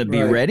 you're going to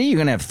be ready. You're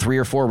going to have 3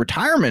 or 4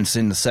 retirements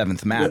in the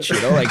 7th match.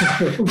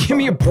 Give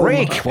me a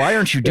break. Why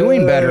aren't you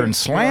doing better in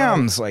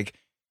slams? Like,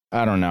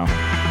 I don't know.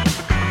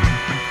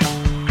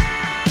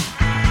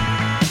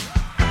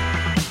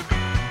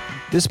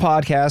 This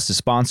podcast is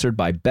sponsored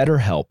by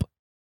BetterHelp.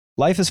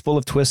 Life is full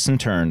of twists and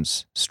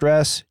turns,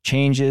 stress,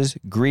 changes,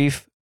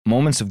 grief,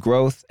 moments of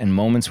growth, and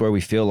moments where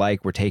we feel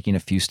like we're taking a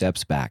few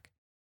steps back.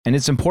 And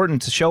it's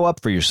important to show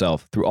up for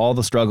yourself through all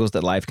the struggles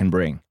that life can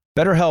bring.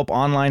 BetterHelp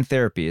Online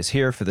Therapy is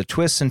here for the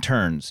twists and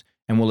turns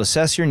and will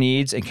assess your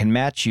needs and can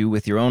match you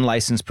with your own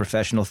licensed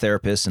professional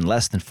therapist in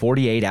less than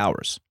 48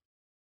 hours.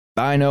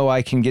 I know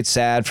I can get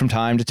sad from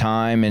time to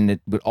time, and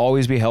it would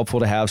always be helpful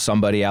to have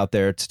somebody out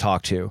there to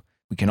talk to.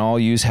 We can all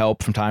use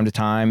help from time to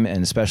time,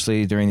 and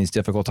especially during these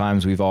difficult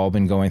times we've all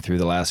been going through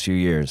the last few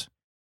years.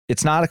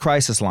 It's not a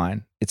crisis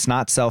line. It's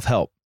not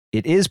self-help.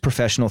 It is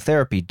professional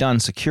therapy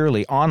done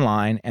securely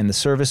online, and the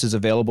service is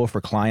available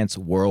for clients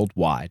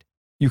worldwide.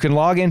 You can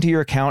log into your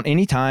account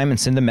anytime and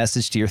send a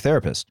message to your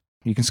therapist.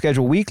 You can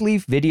schedule weekly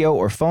video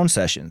or phone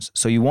sessions,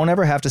 so you won't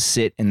ever have to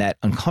sit in that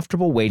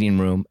uncomfortable waiting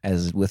room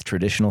as with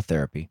traditional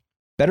therapy.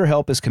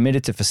 BetterHelp is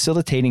committed to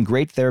facilitating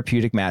great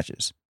therapeutic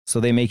matches, so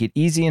they make it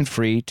easy and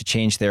free to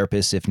change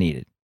therapists if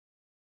needed.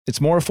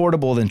 It's more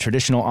affordable than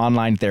traditional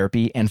online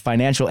therapy, and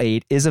financial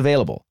aid is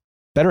available.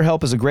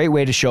 BetterHelp is a great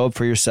way to show up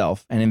for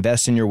yourself and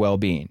invest in your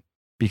well-being,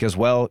 because,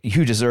 well,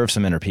 you deserve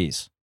some inner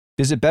peace.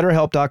 Visit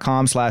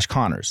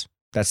BetterHelp.com/Connors.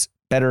 That's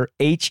better,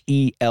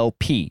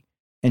 H-E-L-P,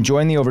 and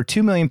join the over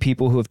 2 million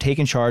people who have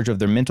taken charge of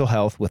their mental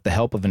health with the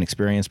help of an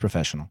experienced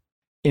professional.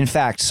 In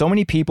fact, so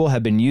many people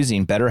have been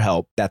using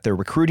BetterHelp that they're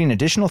recruiting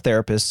additional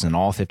therapists in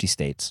all 50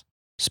 states.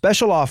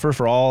 Special offer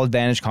for all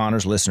Advantage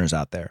Connors listeners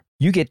out there.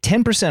 You get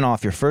 10%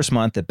 off your first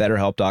month at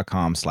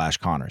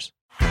BetterHelp.com/Connors.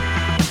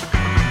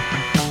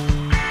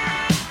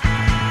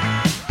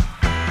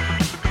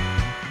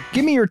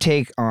 Give me your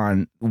take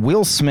on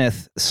Will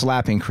Smith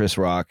slapping Chris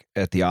Rock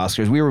at the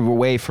Oscars. We were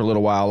away for a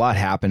little while. A lot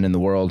happened in the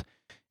world,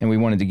 and we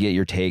wanted to get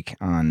your take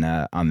on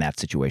that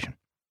situation.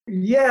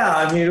 Yeah,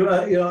 I mean,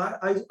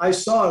 I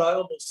saw it. I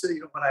almost,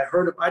 when I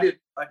heard it, I didn't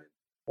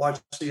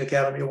watch the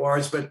Academy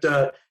Awards, but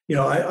I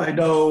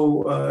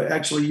know.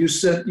 Actually, you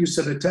sent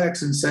a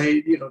text and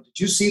say, did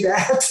you see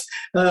that?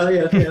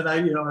 And I,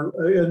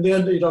 and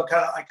then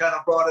I kind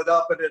of brought it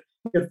up, and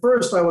at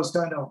first I was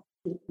kind of,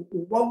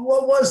 what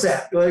was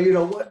that?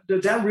 What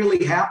did that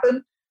really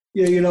happen?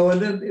 Yeah,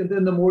 and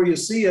then the more you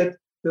see it,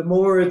 the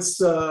more it's.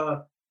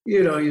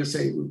 You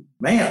say,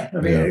 man, I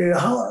mean, Yeah.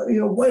 how,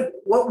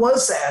 what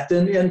was that?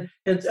 And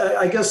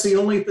I guess the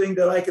only thing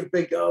that I can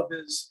think of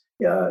is,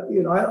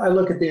 I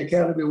look at the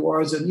Academy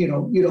Awards, and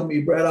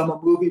me, Brett, I'm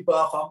a movie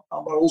buff.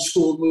 I'm old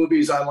school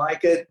movies. I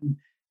like it,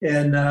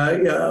 and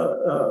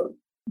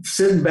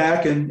sitting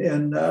back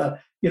and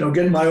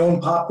getting my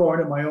own popcorn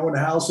in my own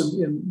house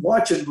and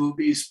watching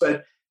movies.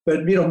 But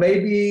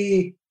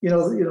maybe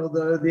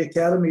the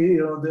Academy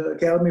the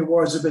Academy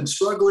Awards have been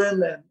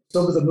struggling, and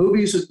some of the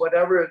movies and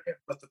whatever,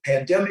 but the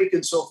pandemic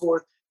and so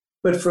forth.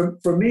 But for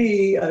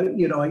me,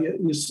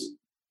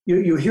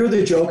 you hear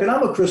the joke, and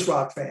I'm a Chris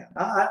Rock fan.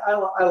 I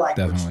like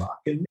Chris Definitely. Rock,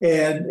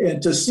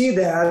 and to see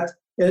that.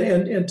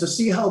 And to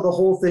see how the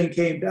whole thing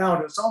came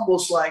down, it's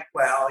almost like,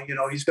 well,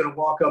 he's going to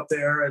walk up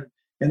there,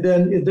 and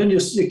then you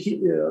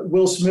keep,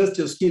 Will Smith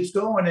just keeps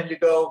going, and you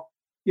go,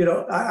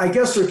 I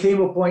guess there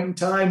came a point in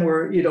time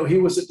where he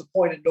was at the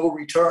point of no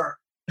return.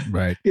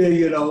 Right. And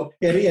he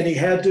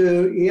had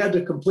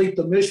to complete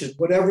the mission,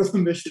 whatever the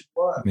mission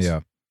was. Yeah.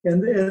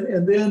 And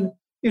then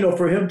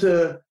for him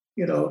to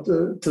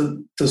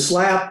to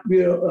slap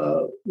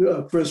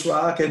Chris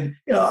Rock, and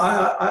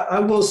I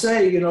will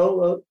say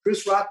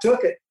Chris Rock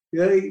took it.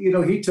 Yeah,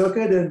 he took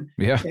it, and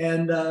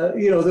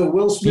the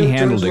Will Smith, he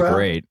handled it around.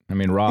 great. I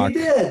mean, Rock. He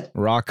did.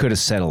 Rock could have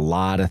said a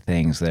lot of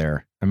things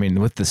there. I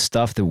mean, with the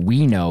stuff that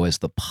we know as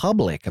the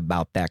public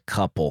about that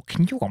couple,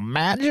 can you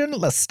imagine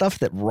the stuff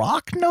that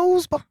Rock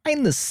knows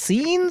behind the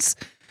scenes?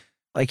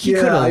 Like, he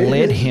could have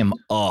lit him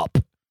up.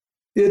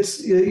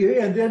 It's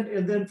and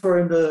then for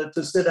him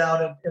to sit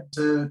down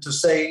and to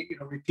say,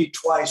 repeat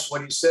twice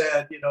what he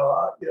said.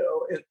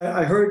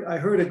 I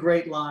heard a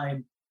great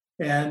line,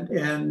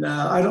 and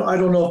I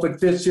don't know if it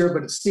fits here,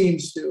 but it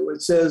seems to.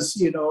 It says,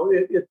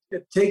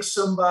 it takes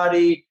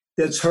somebody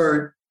that's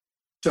hurt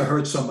to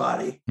hurt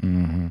somebody.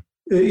 Mm-hmm.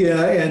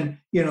 Yeah, and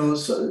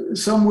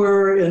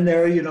somewhere in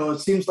there, it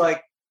seems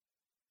like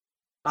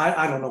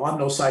I don't know. I'm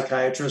no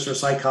psychiatrist or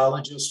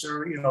psychologist,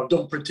 or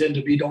don't pretend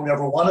to be, don't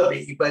ever want to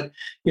be. But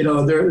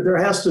there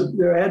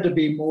had to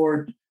be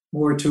more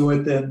to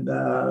it than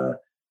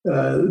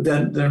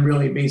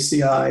really meets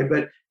the eye.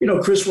 But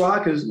Chris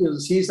Rock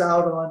is he's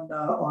out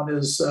on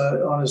his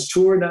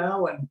tour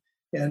now,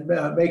 and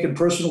making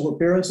personal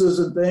appearances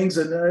and things.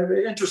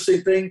 And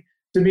interesting thing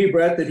to me,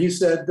 Brett, that he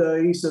says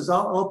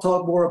I'll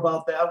talk more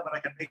about that when I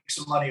can make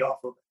some money off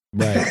of it.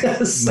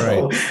 Right.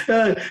 So,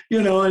 right.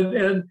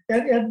 And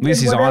at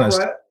least he's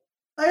honest.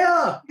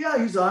 Yeah,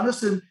 he's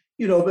honest, and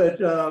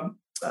but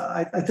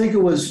I think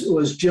it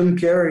was Jim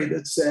Carrey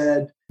that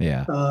said,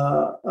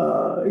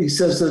 he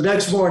says the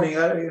next morning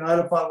I had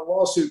to file a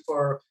lawsuit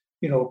for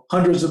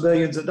hundreds of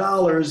millions of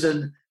dollars,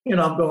 and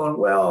I'm going,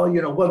 well,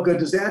 what good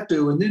does that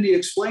do? And then he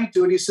explained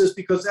to it. He says,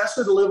 because that's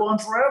going to live on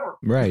forever.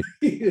 Right.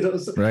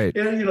 Right.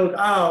 And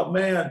oh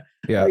man.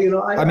 Yeah.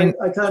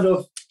 I kind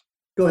of.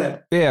 Go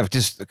ahead. Yeah,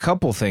 just a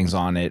couple things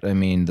on it. I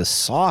mean, the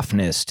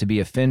softness to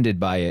be offended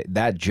by it,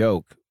 that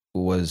joke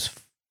was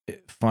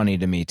funny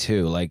to me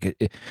too. Like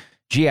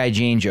G.I.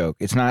 Jane joke.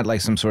 It's not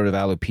like some sort of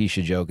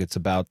alopecia joke. It's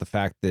about the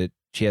fact that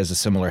she has a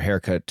similar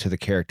haircut to the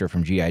character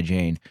from G.I.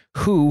 Jane,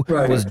 who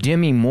was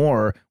Demi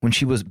Moore when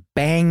she was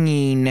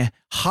banging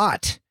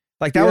hot.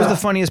 Like, that was the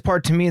funniest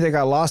part to me that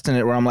got lost in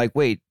it, where I'm like,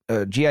 wait,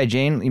 G.I.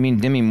 Jane, you mean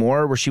Demi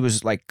Moore, where she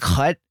was like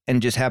cut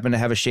and just happened to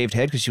have a shaved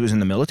head because she was in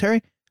the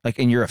military? Like,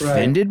 and you're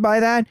offended by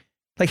that?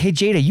 Like, hey,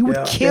 Jada, you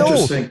would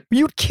kill.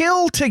 You'd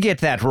kill to get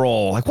that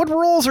role. Like, what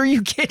roles are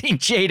you getting,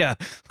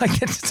 Jada?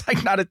 Like, it's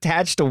like not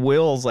attached to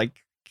Will's like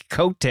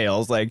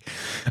coattails. Like,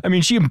 I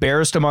mean, she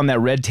embarrassed him on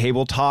that Red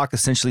Table Talk,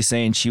 essentially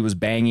saying she was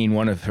banging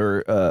one of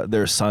her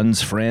their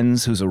son's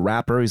friends, who's a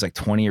rapper. He's like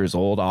 20 years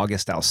old,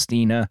 August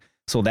Alsina.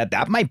 So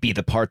that might be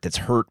the part that's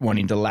hurt,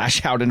 wanting to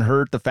lash out and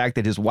hurt, the fact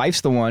that his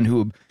wife's the one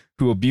who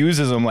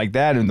abuses him like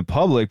that in the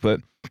public. But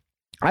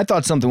I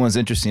thought something was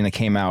interesting that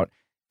came out,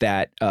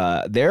 that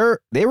they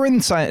were in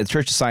the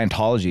Church of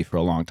Scientology for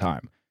a long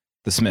time,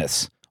 the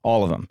Smiths,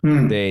 all of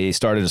them. They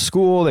started a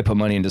school, they put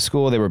money into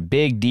school, they were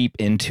deep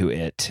into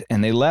it,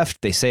 and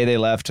they say they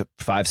left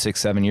 5, 6,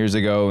 7 years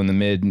ago in the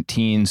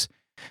mid-teens,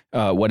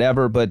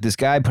 whatever. But this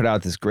guy put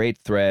out this great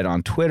thread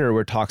on Twitter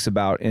where it talks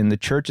about, in the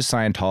Church of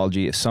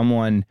Scientology, if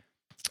someone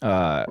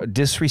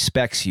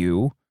disrespects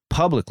you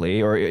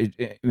publicly, or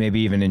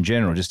maybe even in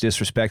general, just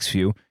disrespects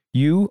you,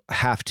 you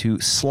have to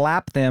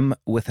slap them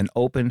with an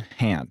open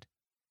hand.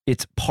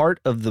 It's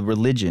part of the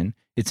religion.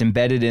 It's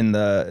embedded in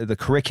the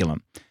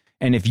curriculum.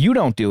 And if you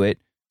don't do it,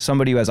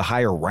 somebody who has a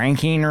higher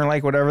ranking, or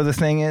like whatever the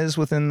thing is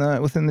within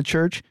the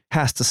church,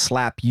 has to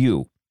slap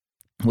you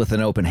with an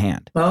open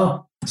hand.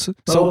 Oh,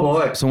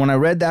 boy. So when I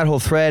read that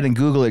whole thread, and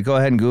Google it, go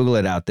ahead and Google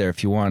it out there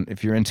if you want,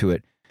 if you're into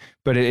it.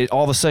 But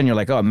all of a sudden you're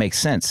like, oh, it makes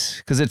sense.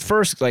 Because at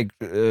first, like,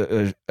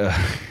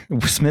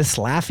 Smith's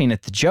laughing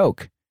at the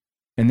joke.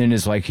 And then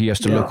it's like he has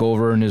to look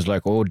over and is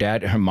like, oh,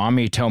 dad, her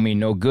mommy tell me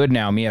no good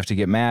now. Me have to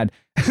get mad.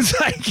 It's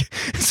like,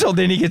 so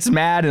then he gets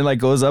mad and like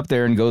goes up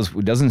there and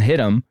doesn't hit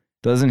him.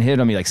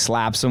 He like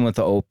slaps him with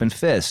the open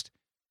fist.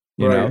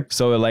 You know?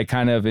 So it like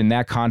kind of in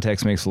that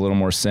context makes a little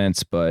more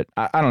sense. But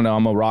I don't know.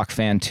 I'm a rock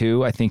fan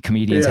too. I think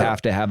comedians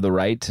have to have the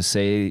right to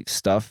say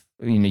stuff.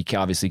 You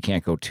obviously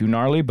can't go too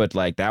gnarly, but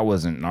like that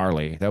wasn't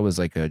gnarly. That was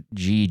like a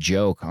G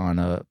joke on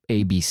a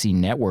ABC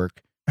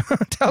network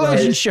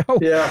television show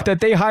that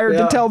they hired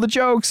to tell the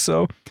jokes.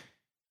 So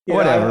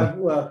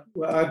whatever.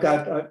 I've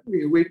got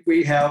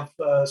we have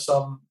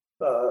some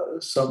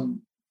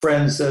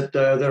friends that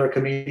are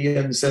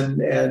comedians,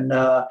 and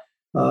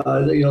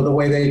the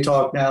way they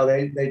talk now,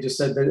 they just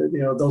said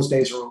that those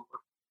days are over.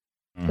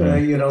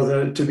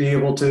 Mm-hmm. To be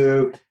able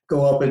to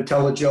go up and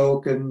tell a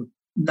joke and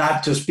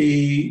not just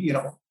be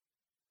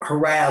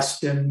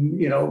harassed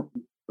and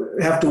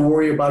have to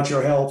worry about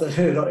your health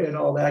and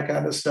all that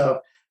kind of stuff.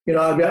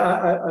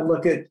 I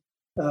look at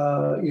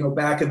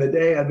back in the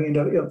day. I mean,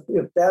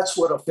 if that's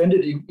what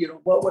offended you,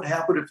 what would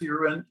happen if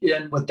you're in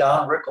with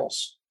Don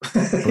Rickles?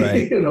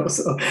 Right. Well,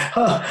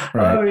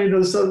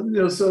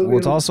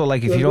 it's also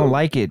like if you don't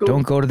like it,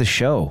 don't go to the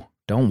show.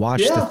 Don't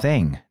watch the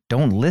thing.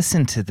 Don't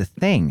listen to the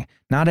thing.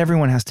 Not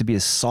everyone has to be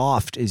as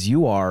soft as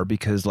you are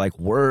because like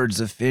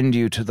words offend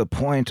you to the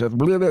point of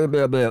blah, blah,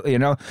 blah, blah,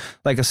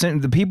 like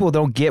the people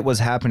don't get what's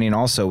happening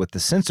also with the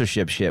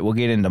censorship shit. We'll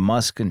get into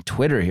Musk and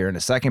Twitter here in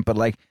a second, but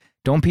like,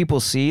 don't people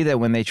see that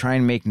when they try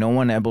and make no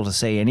one able to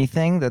say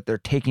anything, that they're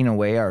taking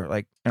away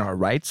our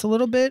rights a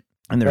little bit?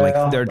 And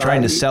they're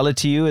trying to sell it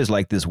to you as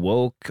like this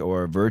woke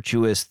or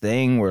virtuous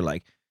thing where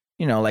like,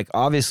 like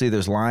obviously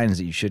there's lines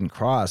that you shouldn't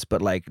cross,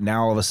 but like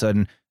now all of a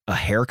sudden a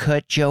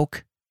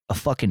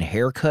fucking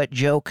haircut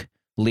joke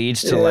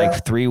leads to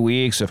like 3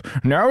 weeks of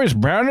now he's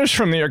banished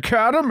from the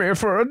academy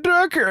for a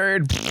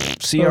decade.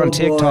 See you on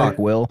TikTok,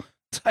 boy. Will.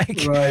 It's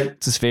like,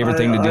 it's his favorite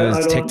thing to do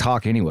is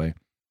TikTok anyway.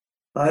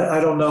 I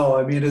don't know.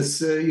 I mean,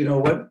 it's,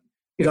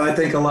 I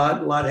think a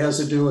lot has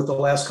to do with the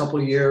last couple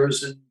of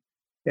years and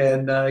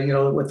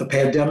with the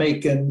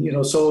pandemic and,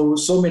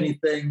 so many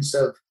things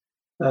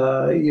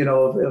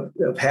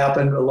have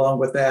happened along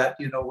with that,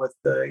 with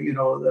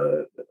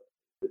the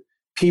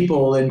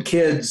people and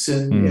kids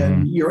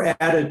and your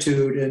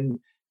attitude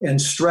and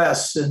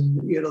stress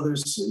and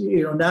there's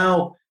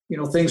now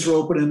things are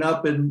opening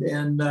up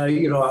and I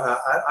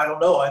don't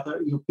know. I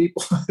thought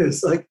people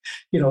it's like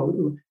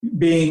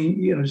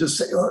being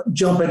just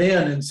jumping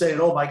in and saying,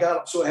 oh my God,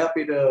 I'm so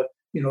happy to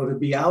to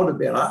be out of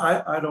it.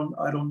 I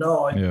don't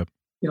know.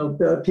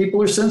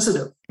 People are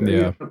sensitive.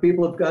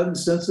 People have gotten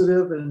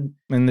sensitive, and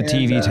the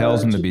TV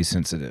tells them to be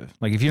sensitive.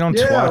 Like if you don't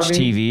watch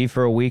TV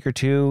for a week or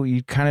two,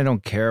 you kind of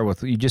don't care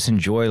you just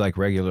enjoy like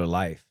regular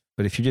life.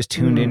 But if you're just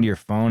tuned into your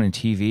phone and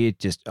TV, it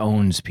just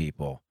owns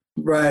people.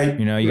 Right.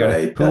 You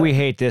got who we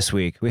hate this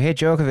week. We hate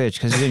Djokovic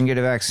because he didn't get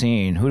a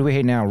vaccine. Who do we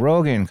hate now?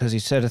 Rogan because he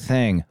said a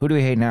thing. Who do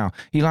we hate now?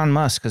 Elon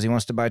Musk because he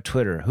wants to buy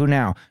Twitter. Who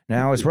now?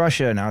 Now it's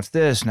Russia. Now it's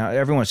this. Now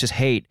everyone's just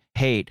hate.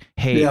 Next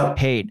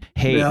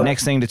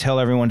thing to tell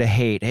everyone to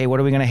hate. Hey, what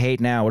are we going to hate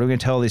now? What are we going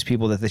to tell these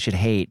people that they should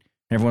hate?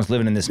 And everyone's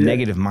living in this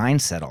negative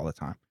mindset all the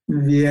time.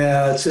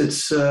 Yeah,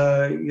 it's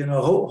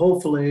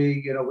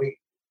hopefully we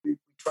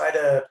try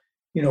to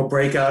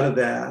break out of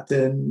that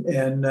and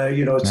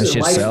it's that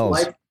shit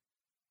sells.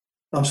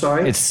 I'm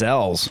sorry? It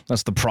sells.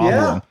 That's the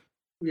problem.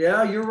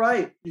 Yeah, you're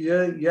right.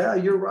 Yeah,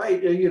 you're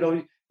right.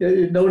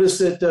 Notice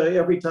that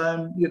every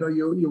time,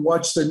 you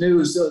watch the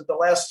news, the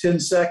last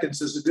 10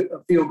 seconds is a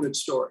feel-good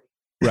story.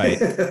 Right.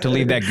 To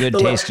leave that good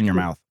taste in your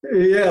mouth.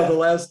 Yeah, the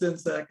last 10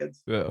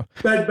 seconds. Yeah.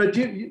 But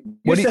you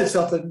said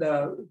something,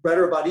 Brett,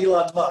 about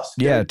Elon Musk.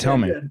 Yeah, tell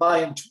me. And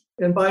buying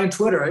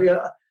Twitter.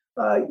 Yeah.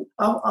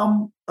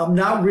 I'm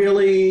not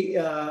really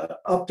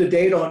up to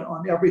date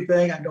on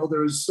everything. I know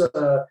there's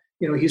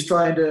he's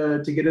trying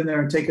to get in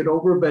there and take it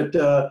over, but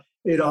a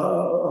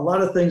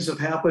lot of things have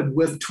happened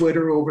with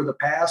Twitter over the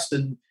past,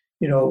 and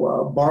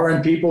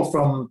barring people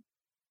from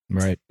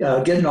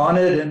getting on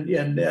it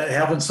and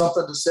having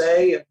something to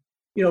say, and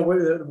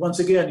once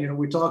again,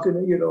 we're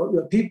talking,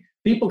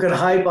 people can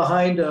hide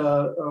behind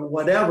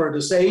whatever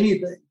to say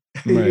anything,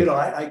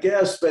 right. I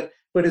guess, but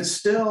it's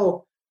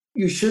still,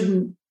 you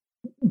shouldn't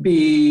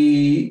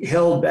be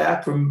held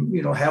back from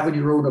having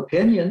your own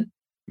opinion.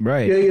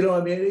 Right.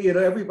 Yeah,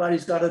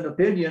 everybody's got an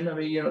opinion. I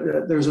mean,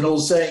 there's an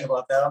old saying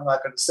about that. I'm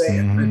not going to say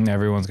it. But,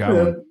 everyone's got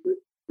one.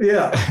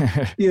 Yeah.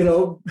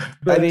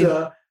 But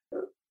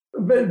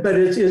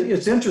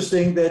it's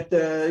interesting that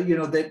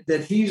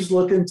that he's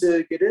looking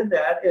to get in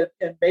that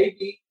and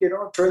maybe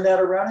turn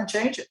that around and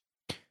change it.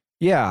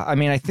 Yeah, I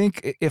mean, I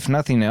think if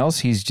nothing else,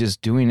 he's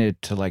just doing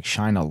it to like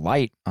shine a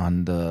light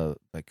on the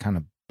like kind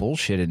of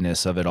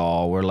bullshittedness of it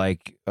all. We're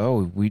like,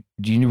 do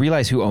you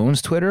realize who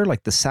owns Twitter?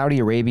 Like the Saudi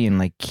Arabian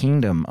like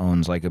kingdom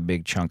owns like a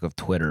big chunk of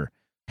Twitter.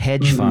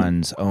 Hedge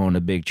funds own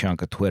a big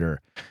chunk of Twitter,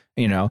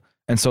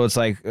 and And so it's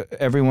like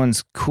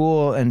everyone's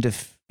cool. And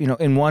if,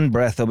 in one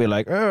breath, they'll be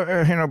like,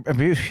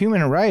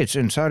 human rights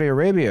in Saudi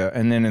Arabia.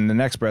 And then in the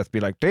next breath, be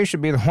like, they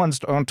should be the ones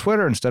on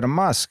Twitter instead of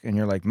Musk. And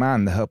you're like,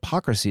 man, the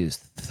hypocrisy is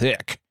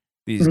thick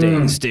these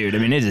days, dude. I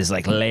mean, it is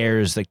like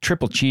layers, like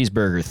triple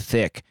cheeseburger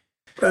thick.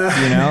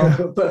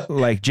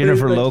 Like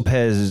Jennifer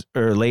Lopez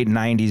or late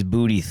 90s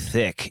booty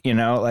thick,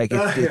 like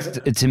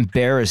it's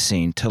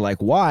embarrassing to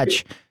like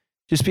watch.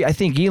 I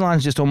think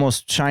Elon's just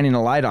almost shining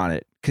a light on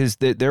it because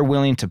they're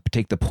willing to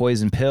take the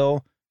poison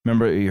pill.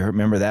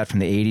 Remember that from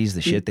the 80s,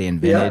 the shit they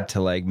invented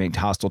to like make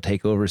hostile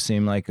takeovers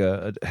seem like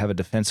have a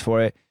defense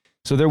for it.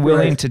 So they're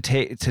willing to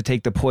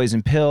take the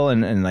poison pill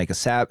and like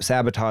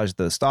sabotage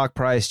the stock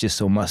price just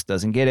so Musk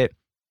doesn't get it.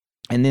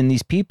 And then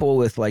these people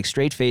with like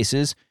straight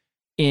faces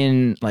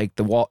in like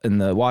in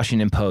the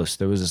Washington Post,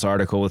 there was this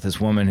article with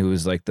this woman who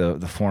was like the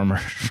former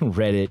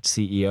Reddit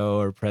CEO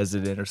or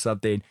president or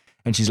something.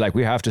 And she's like,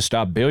 we have to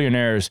stop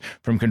billionaires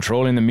from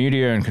controlling the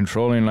media and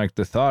controlling like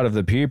the thought of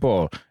the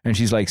people. And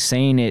she's like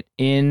saying it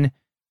in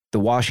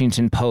the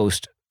Washington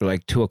Post,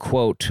 like to a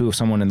quote to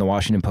someone in the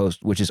Washington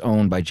Post, which is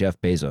owned by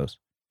Jeff Bezos,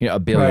 a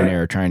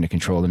billionaire trying to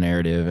control the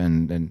narrative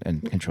and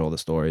control the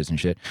stories and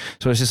shit.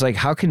 So it's just like,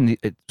 how can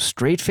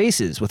straight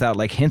faces without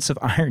like hints of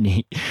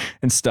irony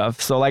and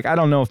stuff. So like, I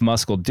don't know if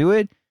Musk will do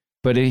it,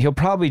 but he'll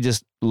probably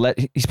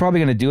he's probably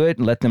going to do it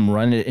and let them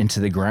run it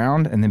into the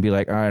ground and then be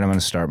like, all right, I'm going to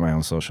start my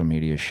own social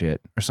media shit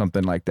or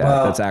something like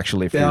that. That's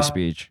actually free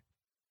speech.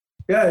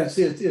 Yeah.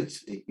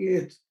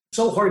 It's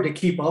so hard to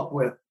keep up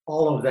with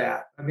all of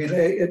that. I mean,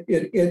 it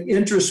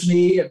interests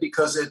me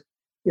because it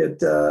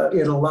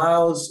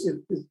allows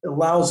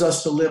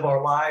us to live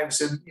our lives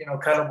and,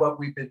 kind of what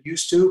we've been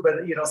used to, but,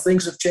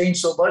 things have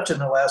changed so much in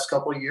the last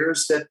couple of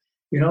years that,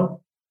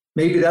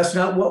 maybe that's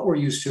not what we're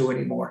used to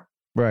anymore.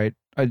 Right.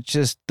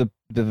 Just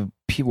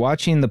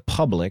watching the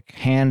public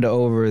hand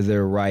over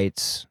their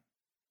rights,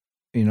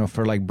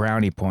 for like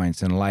brownie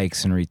points and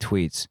likes and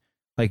retweets.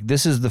 Like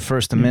this is the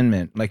First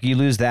Amendment. Like you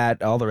lose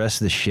that, all the rest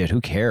of the shit.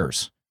 Who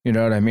cares? You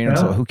know what I mean? Yeah.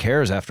 So who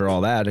cares after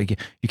all that? Like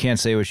you can't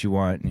say what you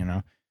want.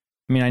 I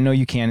mean, I know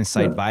you can't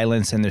incite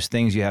violence, and there's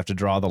things you have to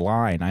draw the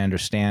line. I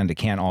understand it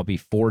can't all be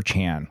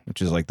 4chan,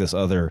 which is like this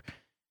other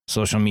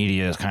social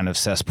media is kind of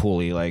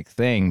cesspool-y like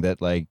thing that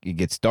like it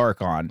gets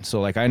dark on. So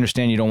like I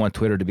understand you don't want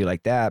Twitter to be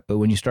like that, but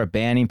when you start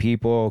banning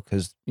people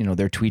because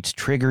their tweets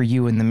trigger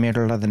you in the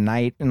middle of the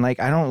night, and like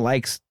I don't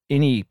like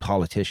any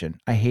politician.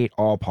 I hate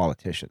all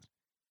politicians.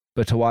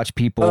 But to watch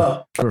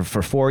people for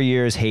 4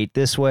 years hate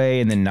this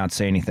way and then not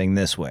say anything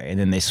this way, and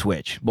then they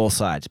switch both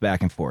sides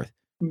back and forth.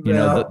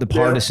 The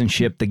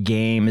partisanship, the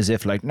game, as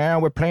if like, now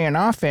we're playing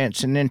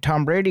offense and then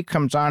Tom Brady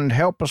comes on to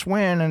help us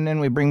win. And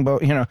then we bring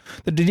the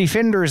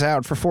defenders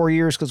out for 4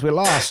 years because we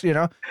lost,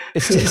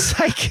 it's just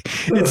like,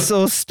 it's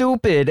so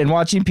stupid, and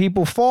watching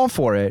people fall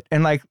for it.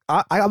 And like,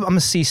 I'm a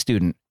C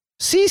student.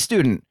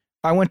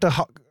 I went to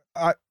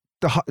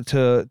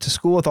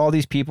school with all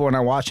these people and I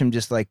watch them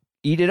just like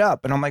eat it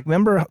up. And I'm like,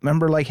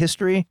 remember like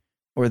history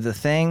or the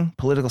thing,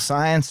 political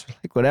science,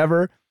 like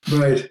whatever.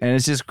 Right. And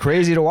it's just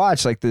crazy to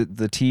watch, like the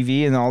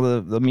TV and all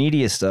the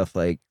media stuff.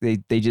 Like they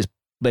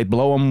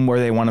blow them where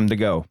they want them to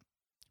go.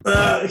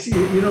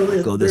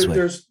 Go this way.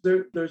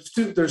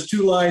 There's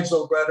two lines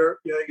though, brother.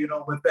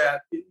 With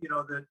that,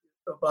 that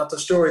about the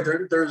story.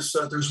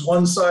 There's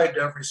one side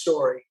to every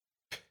story.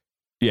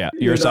 Yeah,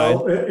 your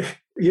side.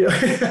 Yeah,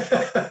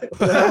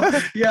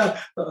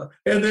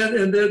 and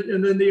then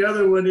the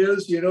other one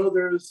is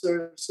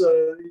there's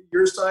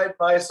your side,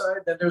 my side,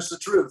 then there's the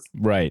truth.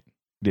 Right.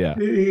 Yeah,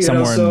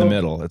 somewhere in the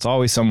middle. It's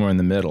always somewhere in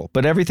the middle.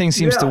 But everything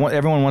seems to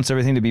everyone wants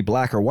everything to be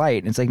black or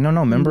white. And it's like, no,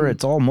 remember,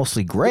 it's all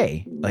mostly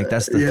gray. Like,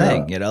 that's the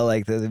thing,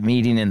 like the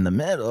meeting in the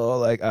middle.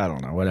 Like, I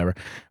don't know, whatever.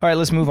 All right,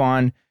 let's move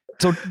on.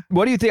 So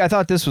what do you think? I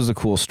thought this was a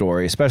cool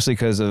story, especially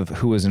because of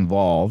who was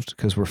involved,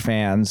 because we're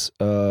fans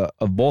of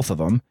both of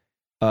them.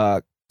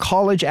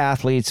 College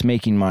athletes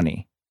making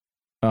money.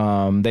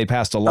 They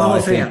passed a law. I'm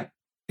a fan.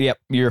 Yep,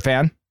 you're a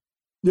fan?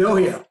 Oh,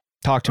 yeah.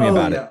 Talk to me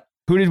about it.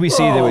 Who did we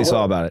see that we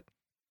saw about it?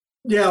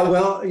 Yeah,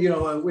 well,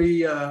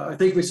 I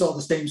think we saw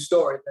the same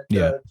story.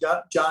 That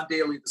John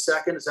Daly II, is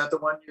that the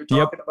one you're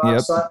talking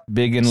about? Yep.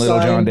 Big and little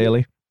John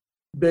Daly.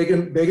 Big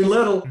and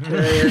little,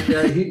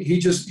 and he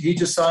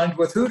just signed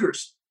with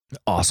Hooters.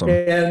 Awesome,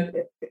 and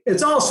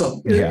it's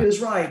awesome. It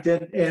is right,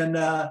 and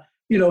I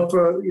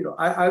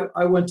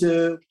went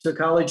to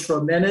college for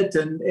a minute,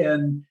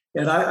 and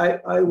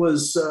I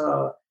was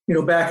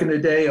back in the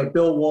day of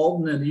Bill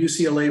Walton and the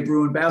UCLA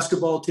Bruin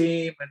basketball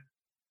team,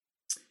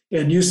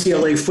 and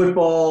UCLA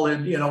football,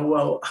 and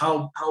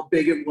how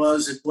big it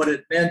was and what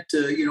it meant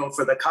to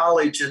for the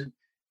college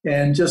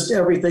and just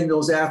everything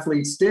those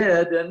athletes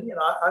did. And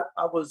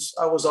I was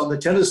on the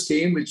tennis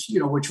team, which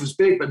was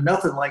big, but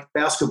nothing like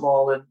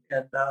basketball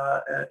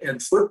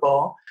and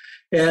football.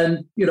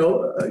 And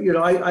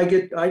I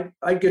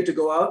get to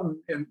go out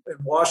and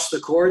wash the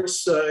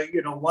courts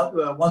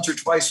once or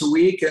twice a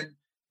week,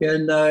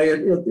 and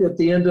at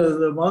the end of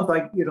the month,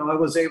 I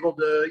was able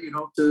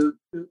to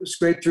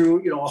scrape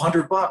through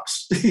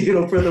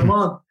 $100 for the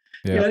month.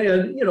 Yeah.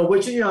 and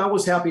which I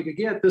was happy to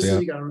get. This Yeah.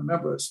 is, you got to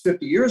remember, it's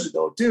 50 years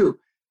ago too.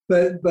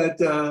 But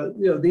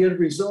the end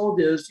result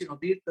is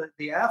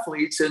the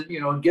athletes,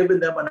 and giving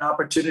them an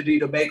opportunity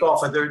to make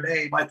off of their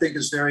name, I think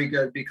is very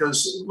good,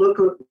 because look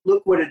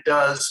what it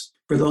does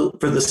for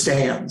the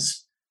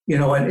stands,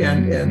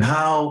 and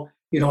how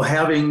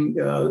having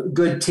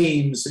good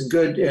teams and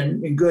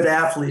good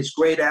athletes,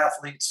 great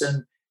athletes,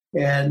 and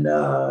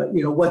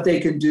what they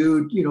can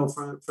do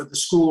for the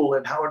school,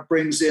 and how it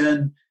brings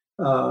in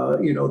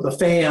the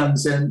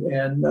fans, and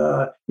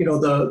the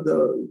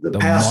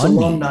past money.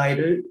 alumni.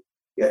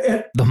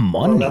 The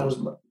money. That was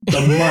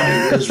the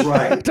money is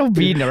right. Don't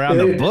beating around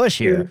the bush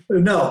here.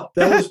 No,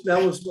 I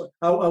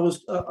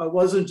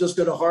wasn't just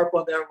going to harp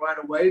on that right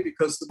away,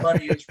 because the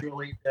money is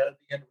really the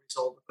end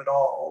result of it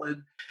all,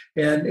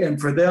 and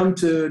for them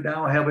to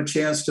now have a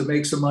chance to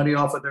make some money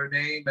off of their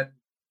name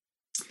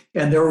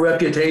and their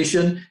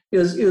reputation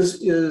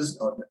is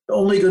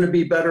only going to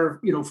be better,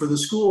 for the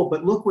school.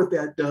 But look what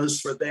that does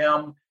for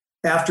them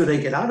after they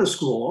get out of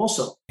school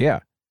also. Yeah.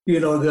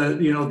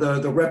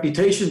 The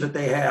reputation that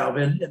they have,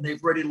 and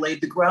they've already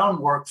laid the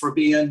groundwork for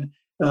being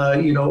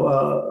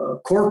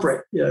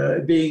corporate,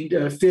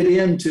 being fit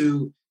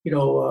into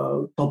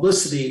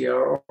publicity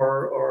or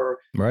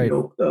right.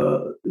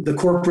 The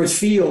corporate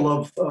feel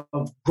of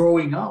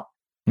growing up.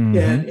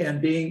 Mm-hmm.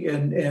 And being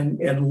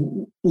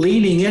and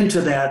leaning into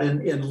that,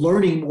 and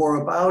learning more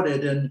about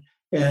it, and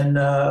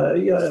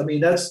I mean,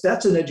 that's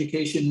an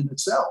education in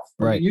itself.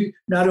 Right. I mean, you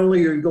not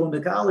only are you going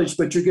to college,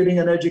 but you're getting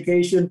an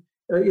education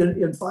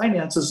in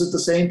finances at the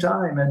same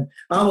time, and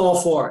I'm all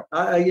for it.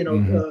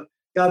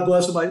 God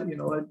bless them. Like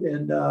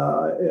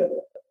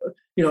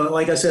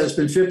I said, it's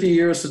been 50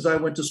 years since I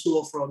went to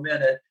school for a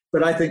minute,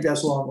 but I think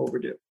that's long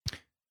overdue.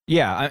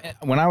 Yeah,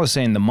 when I was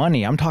saying the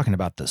money, I'm talking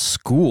about the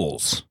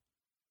schools.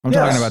 I'm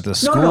talking about the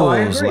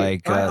schools,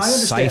 like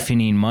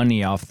siphoning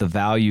money off the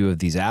value of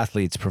these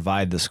athletes,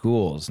 provide the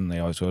schools, and they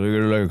always go,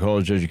 "They're like a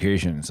college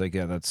education." It's like,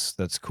 yeah,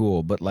 that's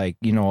cool, but like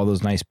all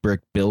those nice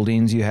brick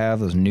buildings you have,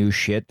 those new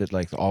shit that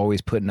like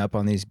always putting up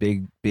on these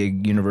big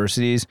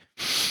universities,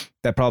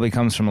 that probably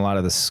comes from a lot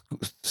of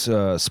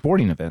the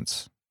sporting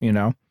events,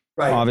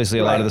 Right. Obviously,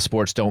 a lot of the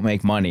sports don't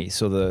make money,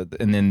 so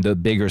and then the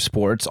bigger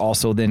sports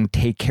also then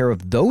take care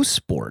of those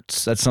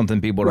sports. That's something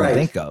people don't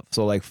think of.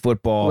 So like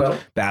football,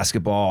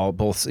 basketball,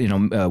 both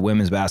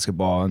women's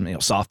basketball and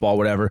softball,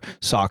 whatever,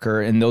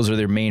 soccer, and those are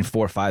their main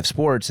 4 or 5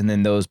 sports. And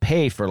then those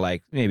pay for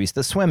like maybe it's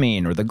the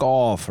swimming or the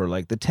golf or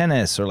like the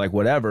tennis or like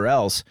whatever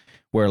else,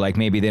 where like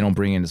maybe they don't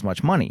bring in as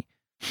much money.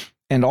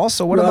 And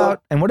also, what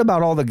about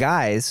all the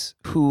guys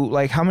who,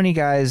 like, how many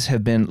guys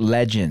have been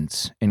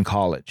legends in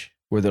college?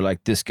 Where they're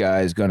like, this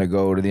guy's going to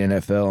go to the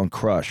NFL and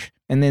crush.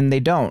 And then they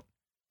don't.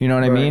 You know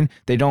what I mean?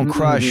 They don't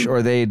crush,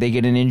 or they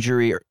get an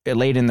injury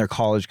late in their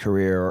college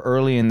career or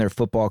early in their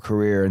football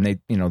career, and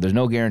there's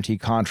no guaranteed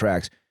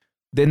contracts.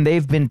 Then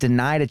they've been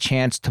denied a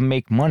chance to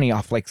make money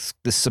off like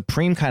the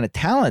supreme kind of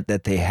talent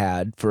that they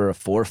had for a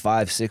 4,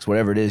 5, 6,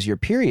 whatever it is, year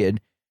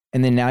period.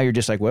 And then now you're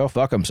just like, well,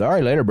 fuck, I'm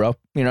sorry, later, bro.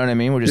 You know what I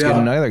mean? We're just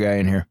getting another guy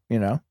in here.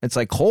 It's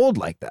like cold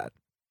like that.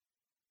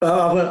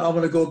 I'm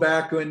going to go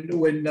back when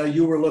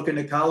you were looking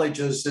at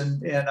colleges,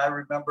 and I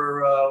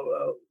remember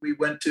we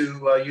went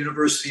to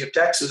University of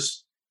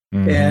Texas,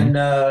 and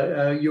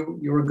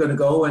you were going to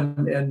go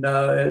and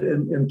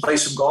play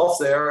some golf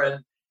there,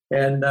 and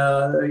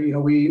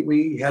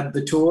we had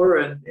the tour,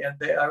 and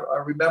I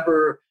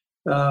remember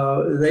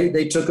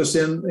they took us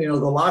in the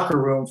locker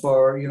room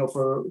for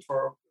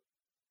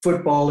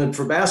football and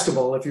for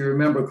basketball, if you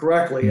remember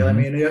correctly. I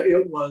mean,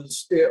 it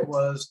was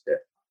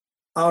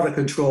out of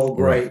control.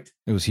 Great. Right.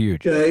 It was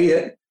huge.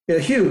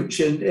 Huge.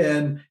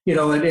 And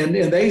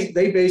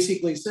they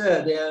basically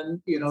said,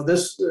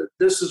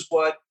 this is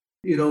what,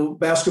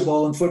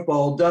 basketball and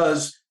football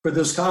does for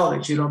this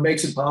college,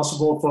 makes it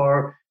possible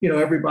for,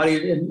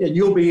 everybody, and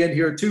you'll be in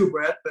here too,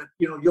 Brett, but,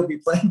 you'll be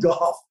playing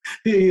golf,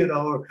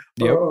 or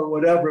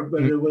whatever.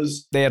 But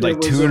they had like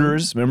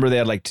tutors. Remember they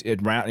had like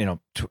 12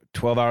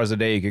 hours a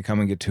day. You could come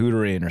and get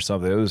tutoring or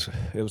something.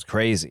 It was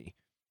crazy.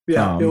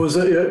 Yeah, it was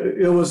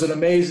an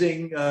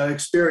amazing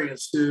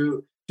experience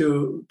to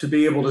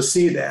be able to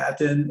see that,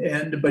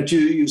 but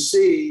you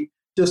see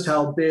just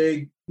how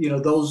big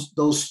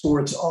those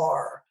sports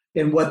are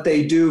and what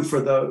they do for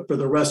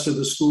the rest of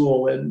the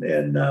school, and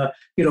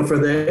for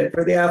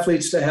the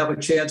athletes to have a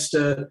chance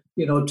to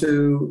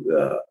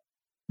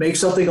make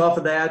something off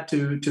of that,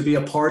 to be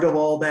a part of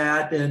all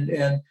that,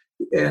 and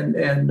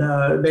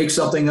make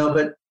something of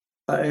it.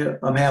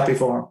 I'm happy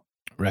for them.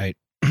 Right.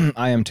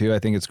 I am too. I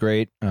think it's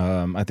great.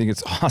 I think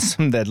it's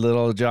awesome that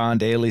little John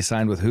Daly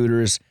signed with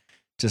Hooters,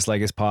 just like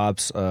his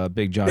pops.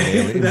 Big John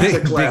Daly,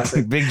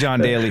 big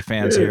John Daly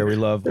fans here. We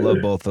love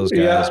both those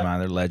guys, man.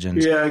 They're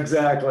legends. Yeah,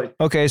 exactly.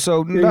 Okay,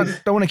 so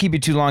don't want to keep you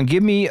too long.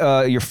 Give me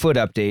your foot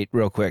update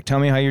real quick. Tell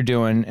me how you're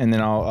doing, and then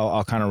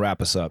I'll kind of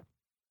wrap us up.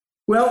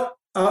 Well,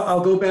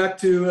 I'll go back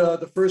to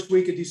the first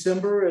week of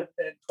December in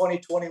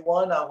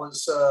 2021. I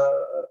was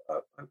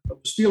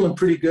feeling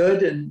pretty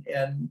good,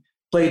 and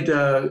played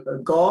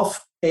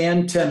golf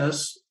and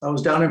tennis. I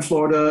was down in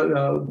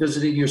Florida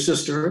visiting your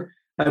sister.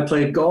 I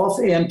played golf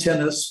and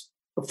tennis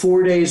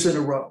 4 days in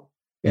a row,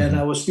 and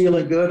I was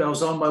feeling good. I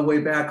was on my way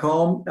back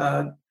home.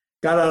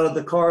 Got out of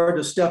the car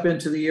to step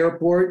into the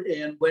airport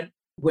and went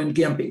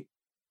gimpy.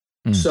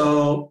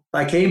 So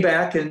I came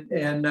back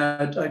and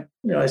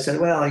I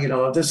said,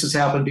 well, this has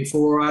happened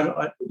before.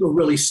 I don't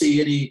really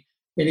see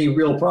any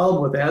real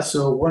problem with that.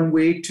 So 1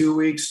 week, 2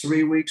 weeks,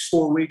 3 weeks,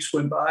 4 weeks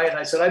went by, and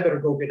I said, I better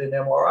go get an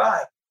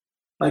MRI.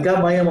 I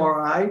got my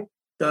MRI.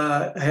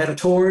 I had a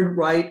torn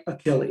right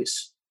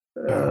Achilles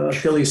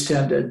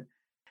tendon.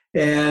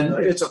 And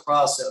it's a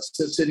process.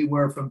 It's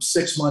anywhere from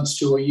 6 months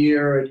to a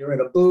year, and you're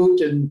in a boot,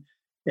 and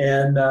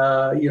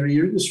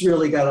you just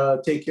really got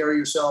to take care of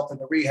yourself. And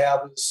the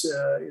rehab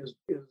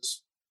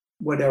is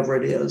whatever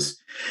it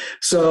is.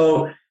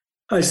 So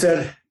I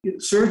said,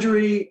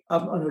 surgery.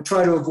 I'm going to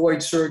try to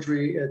avoid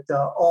surgery at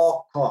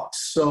all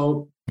costs.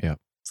 So yeah,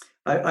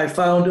 I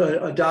found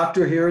a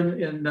doctor here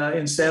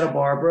in Santa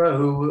Barbara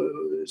who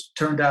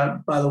turned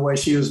out, by the way,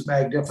 she was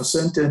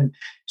magnificent. And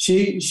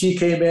she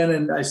came in,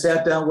 and I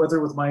sat down with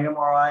her with my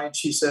MRI, and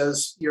she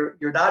says,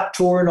 you're not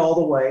torn all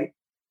the way.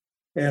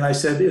 And I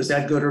said, is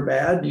that good or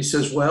bad? And he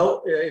says,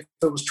 well, if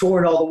it was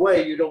torn all the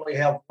way, you'd only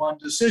have one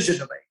decision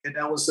to make, and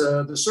that was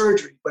the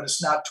surgery, but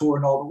it's not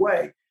torn all the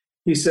way.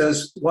 He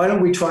says, why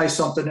don't we try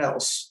something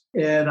else?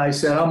 And I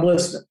said, I'm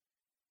listening.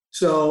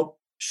 So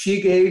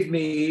she gave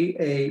me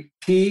a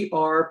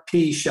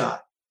PRP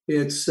shot.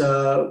 It's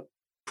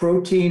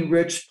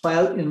protein-enriched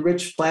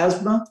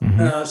plasma.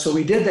 So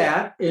we did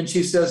that, and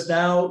she says,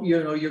 now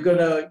you're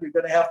gonna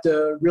have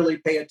to really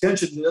pay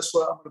attention to this.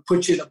 Well, I'm going to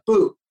put you in a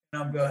boot.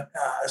 And I'm going,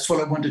 that's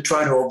what I wanted to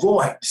try to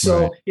avoid.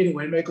 So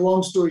anyway, make a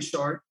long story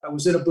short, I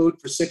was in a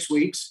boot for 6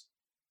 weeks.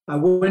 I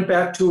went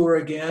back to her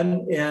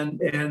again,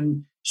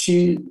 and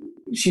she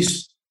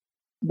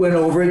went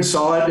over and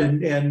saw it,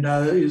 and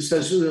it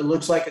says, it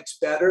looks like it's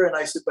better. And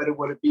I said, but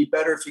would it be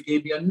better if you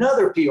gave me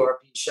another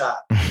PRP shot?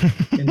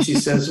 And she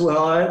says,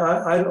 well,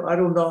 I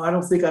don't know. I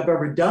don't think I've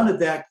ever done it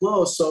that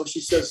close. So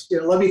she says,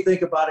 let me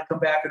think about it. Come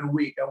back in a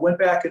week. I went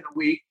back in a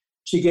week.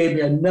 She gave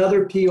me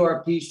another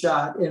PRP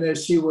shot. And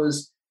as she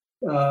was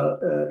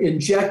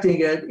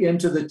injecting it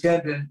into the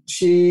tendon,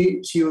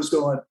 she was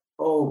going,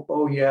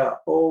 oh yeah,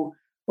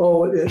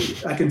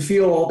 I can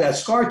feel all that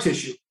scar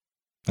tissue.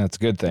 That's a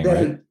good thing,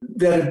 right?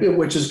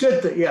 Which is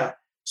good thing, yeah.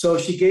 So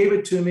she gave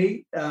it to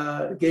me,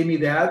 gave me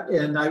that,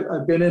 and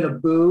I've been in a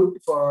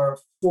boot for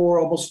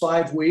almost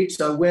 5 weeks.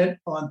 I went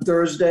on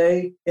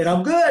Thursday, and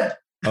I'm good.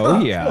 Oh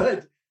I'm yeah.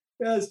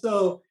 Good.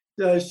 So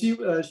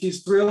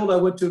she's thrilled. I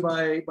went to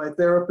my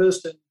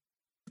therapist, and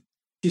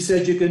she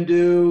said, you can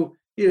do,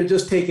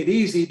 just take it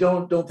easy.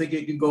 Don't think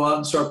you can go out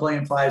and start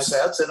playing 5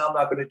 sets, and I'm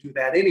not going to do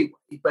that anyway.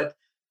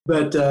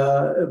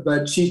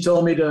 But she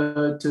told me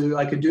to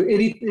I could do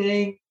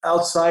anything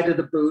outside of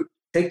the boot,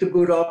 take the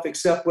boot off,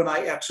 except when I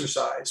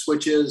exercise,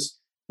 which is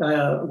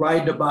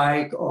riding a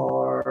bike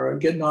or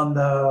getting on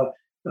the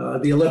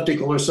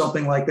elliptical or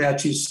something like that.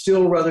 She'd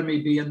still rather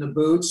me be in the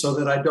boot so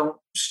that I don't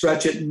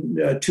stretch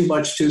it too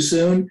much too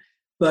soon.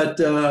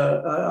 But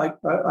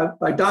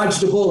I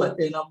dodged a bullet,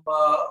 and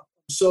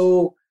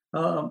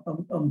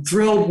I'm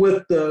thrilled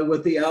with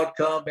the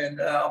outcome,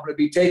 and I'm going to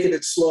be taking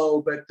it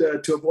slow. But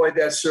to avoid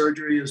that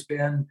surgery has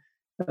been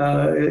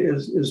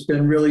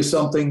really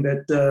something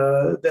that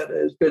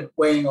has been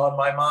weighing on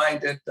my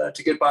mind, and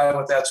to get by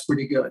with that's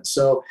pretty good.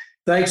 So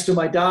thanks to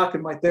my doc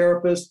and my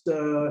therapist,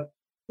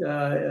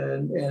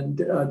 and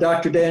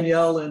Dr.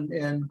 Danielle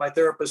and my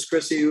therapist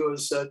Chrissy, who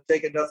has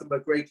taken nothing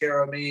but great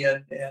care of me,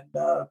 and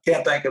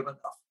can't thank them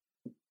enough.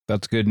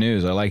 That's good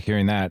news. I like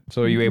hearing that.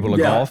 So are you able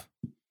to golf?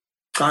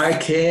 I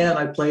can.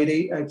 I played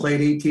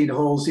 18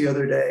 holes the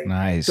other day.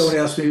 Nice. Don't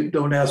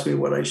ask me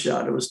what I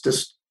shot. It was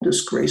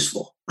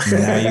disgraceful.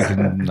 Now you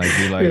can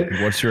be like,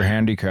 what's your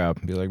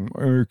handicap? Be like,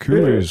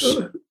 Achilles.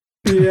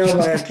 Yeah,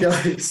 my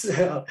Achilles.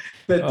 Yeah.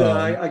 But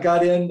I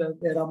got in,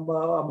 and I'm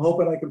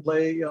hoping I can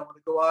play. I'm going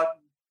to go out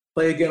and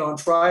play again on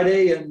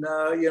Friday, and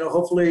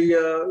hopefully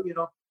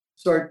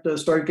start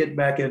getting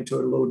back into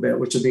it a little bit,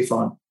 which would be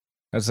fun.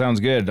 That sounds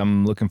good.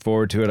 I'm looking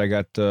forward to it. I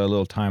got a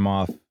little time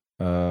off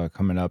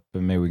coming up,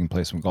 and maybe we can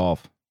play some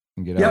golf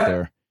and get out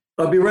there.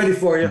 I'll be ready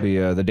for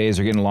you. The days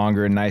are getting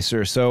longer and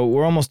nicer. So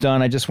we're almost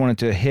done. I just wanted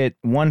to hit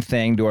one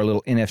thing to our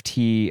little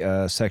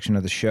NFT section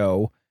of the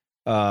show.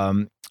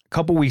 A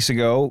couple weeks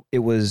ago, it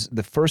was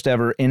the first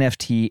ever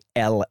NFT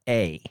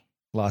LA.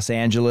 Los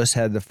Angeles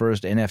had the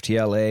first NFT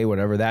LA,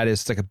 whatever that is.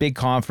 It's like a big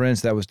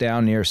conference that was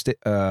down near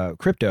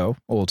Crypto,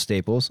 old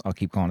Staples. I'll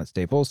keep calling it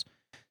Staples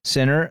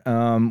Center,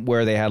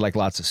 where they had like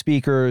lots of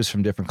speakers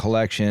from different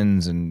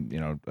collections and,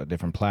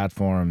 different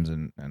platforms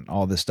and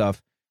all this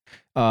stuff.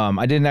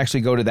 I didn't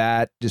actually go to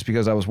that just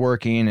because I was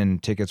working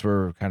and tickets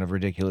were kind of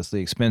ridiculously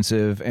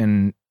expensive.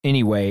 And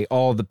anyway,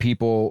 all the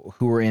people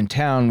who were in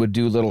town would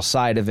do little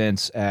side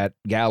events at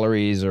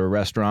galleries or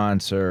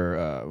restaurants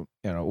or,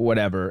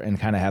 whatever, and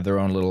kind of have their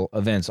own little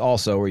events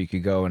also where you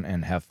could go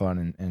and have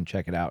fun and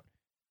check it out.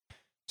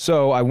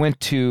 So I went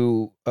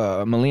to,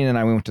 Melina and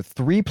I went to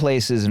 3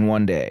 places in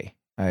one day.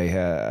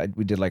 I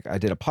did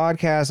a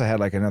podcast. I had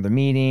like another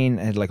meeting.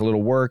 I had like a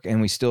little work,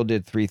 and we still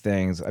did 3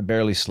 things. I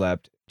barely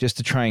slept just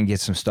to try and get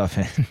some stuff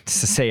in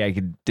to say I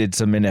did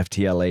some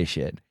NFTLA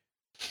shit.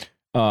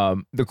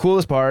 The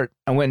coolest part,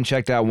 I went and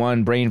checked out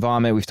one, Brain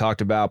Vomit. We've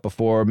talked about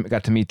before.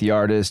 Got to meet the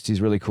artist.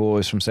 He's really cool.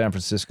 He's from San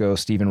Francisco.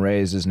 Stephen Ray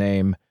is his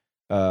name.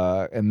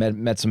 And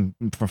met some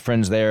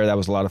friends there. That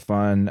was a lot of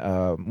fun.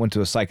 Went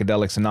to a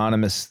Psychedelics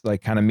Anonymous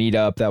like kind of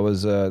meetup. That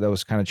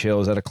was kind of chill. I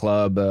was at a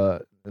club.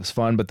 It was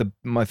fun. But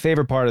my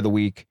favorite part of the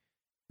week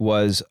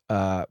was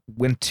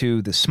went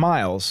to the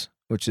Smiles,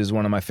 which is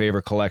one of my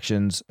favorite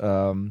collections.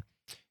 If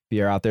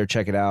you're out there,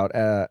 check it out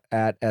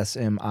at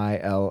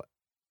SMILESS.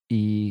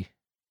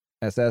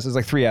 It's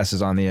like 3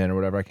 S's on the end or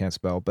whatever. I can't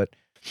spell. But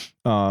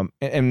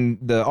and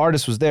the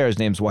artist was there. His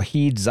name's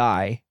Wahid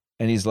Zai.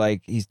 And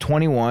he's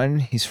 21.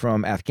 He's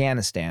from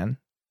Afghanistan.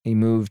 He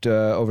moved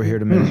over here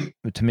to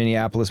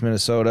Minneapolis,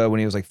 Minnesota when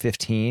he was like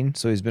 15.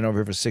 So he's been over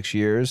here for 6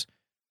 years.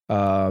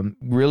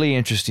 Really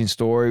interesting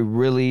story.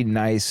 Really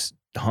nice,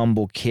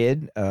 humble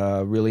kid.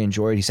 Really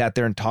enjoyed. He sat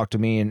there and talked to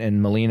me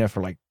and Melina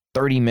for like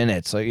 30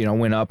 minutes. Like,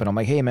 went up and I'm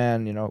like, hey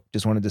man,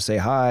 just wanted to say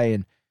hi.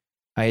 And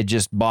I had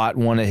just bought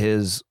one of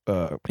his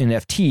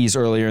NFTs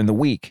earlier in the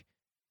week.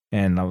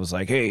 And I was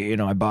like, hey,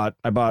 I bought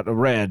a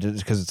red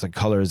because it's like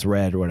color is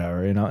red or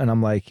whatever, and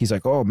I'm like, he's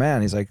like, oh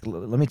man, he's like,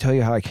 let me tell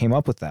you how I came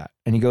up with that.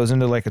 And he goes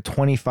into like a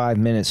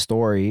 25-minute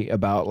story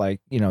about like,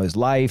 his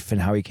life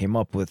and how he came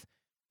up with,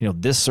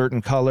 this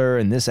certain color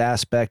and this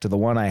aspect of the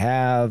one I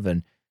have.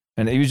 And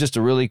he was just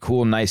a really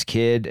cool, nice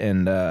kid.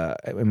 And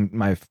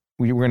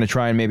we were going to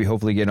try and maybe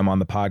hopefully get him on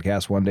the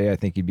podcast one day. I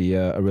think he'd be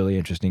a really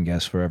interesting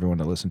guest for everyone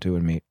to listen to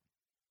and meet.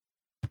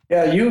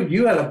 Yeah,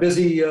 you had a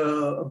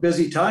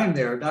busy time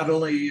there. Not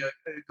only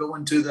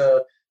going to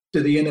the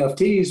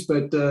NFTs,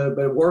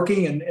 but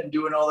working and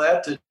doing all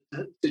that.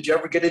 Did you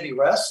ever get any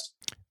rest?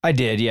 I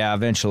did, yeah.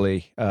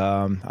 Eventually,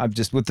 I've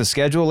just with the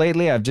schedule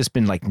lately. I've just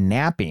been like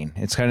napping.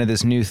 It's kind of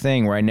this new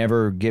thing where I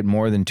never get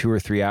more than 2 or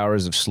 3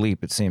 hours of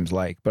sleep. It seems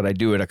like, but I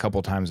do it a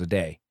couple times a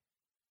day.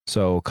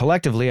 So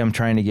collectively, I'm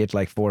trying to get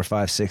like 4,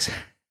 5, 6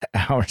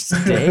 hours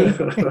a day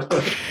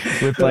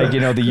with like,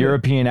 the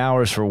European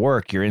hours for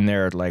work. You're in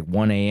there at like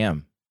 1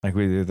 a.m. Like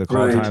the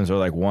call Right. times are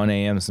like 1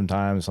 a.m.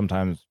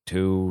 sometimes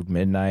 2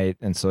 midnight.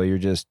 And so you're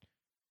just,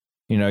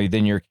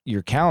 then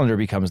your calendar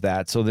becomes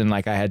that. So then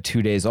like I had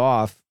 2 days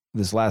off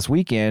this last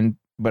weekend,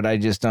 but I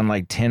just done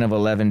like 10 of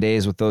 11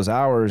 days with those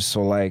hours.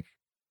 So like,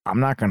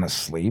 I'm not going to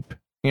sleep.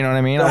 You know what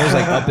I mean? I was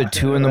like up at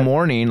 2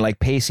 a.m, like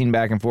pacing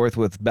back and forth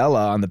with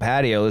Bella on the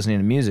patio, listening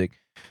to music,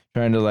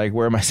 trying to like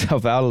wear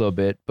myself out a little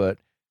bit. But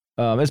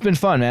it's been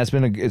fun, man.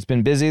 It's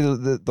been busy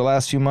the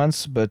last few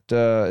months, but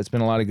it's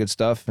been a lot of good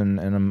stuff, and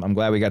I'm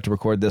glad we got to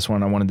record this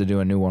one. I wanted to do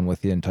a new one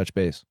with you and touch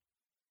base.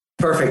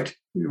 Perfect.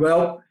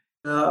 Well,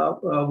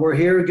 we're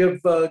here.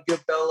 Give Bella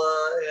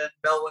and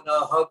Melvin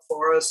a hug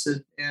for us,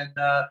 and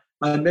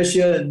I miss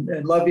you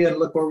and love you, and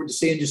look forward to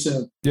seeing you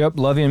soon. Yep,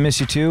 love you and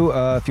miss you too.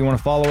 If you want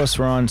to follow us,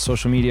 we're on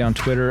social media on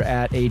Twitter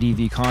at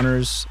ADV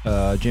Connors.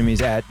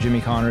 Jimmy's at Jimmy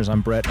Connors.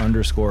 I'm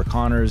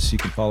Brett_Connors. You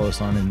can follow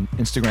us on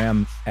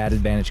Instagram at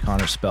Advantage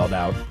Connors spelled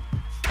out.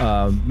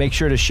 Make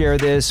sure to share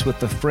this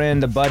with a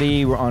friend, a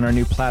buddy. We're on our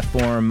new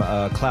platform,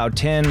 Cloud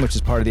 10, which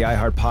is part of the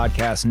iHeart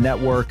Podcast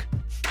Network.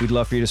 We'd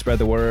love for you to spread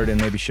the word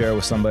and maybe share it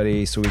with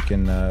somebody so we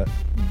can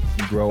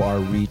grow our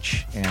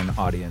reach and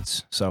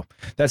audience. So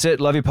that's it.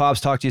 Love you,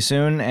 Pops. Talk to you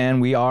soon. And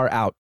we are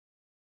out.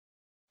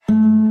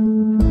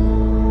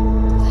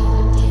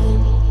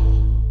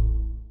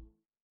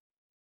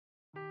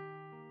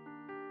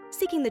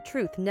 Seeking the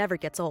truth never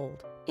gets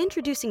old.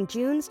 Introducing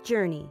June's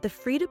Journey, the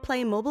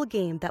free-to-play mobile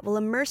game that will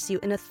immerse you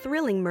in a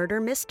thrilling murder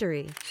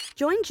mystery.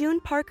 Join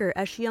June Parker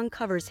as she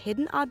uncovers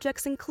hidden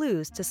objects and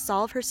clues to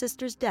solve her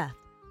sister's death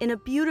in a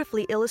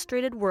beautifully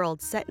illustrated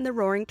world set in the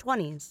Roaring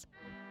 '20s.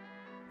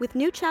 With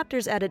new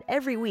chapters added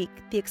every week,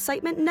 the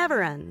excitement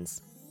never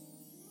ends.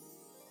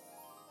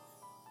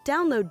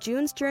 Download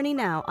June's Journey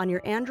now on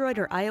your Android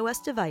or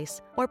iOS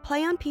device, or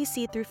play on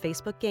PC through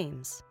Facebook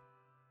Games.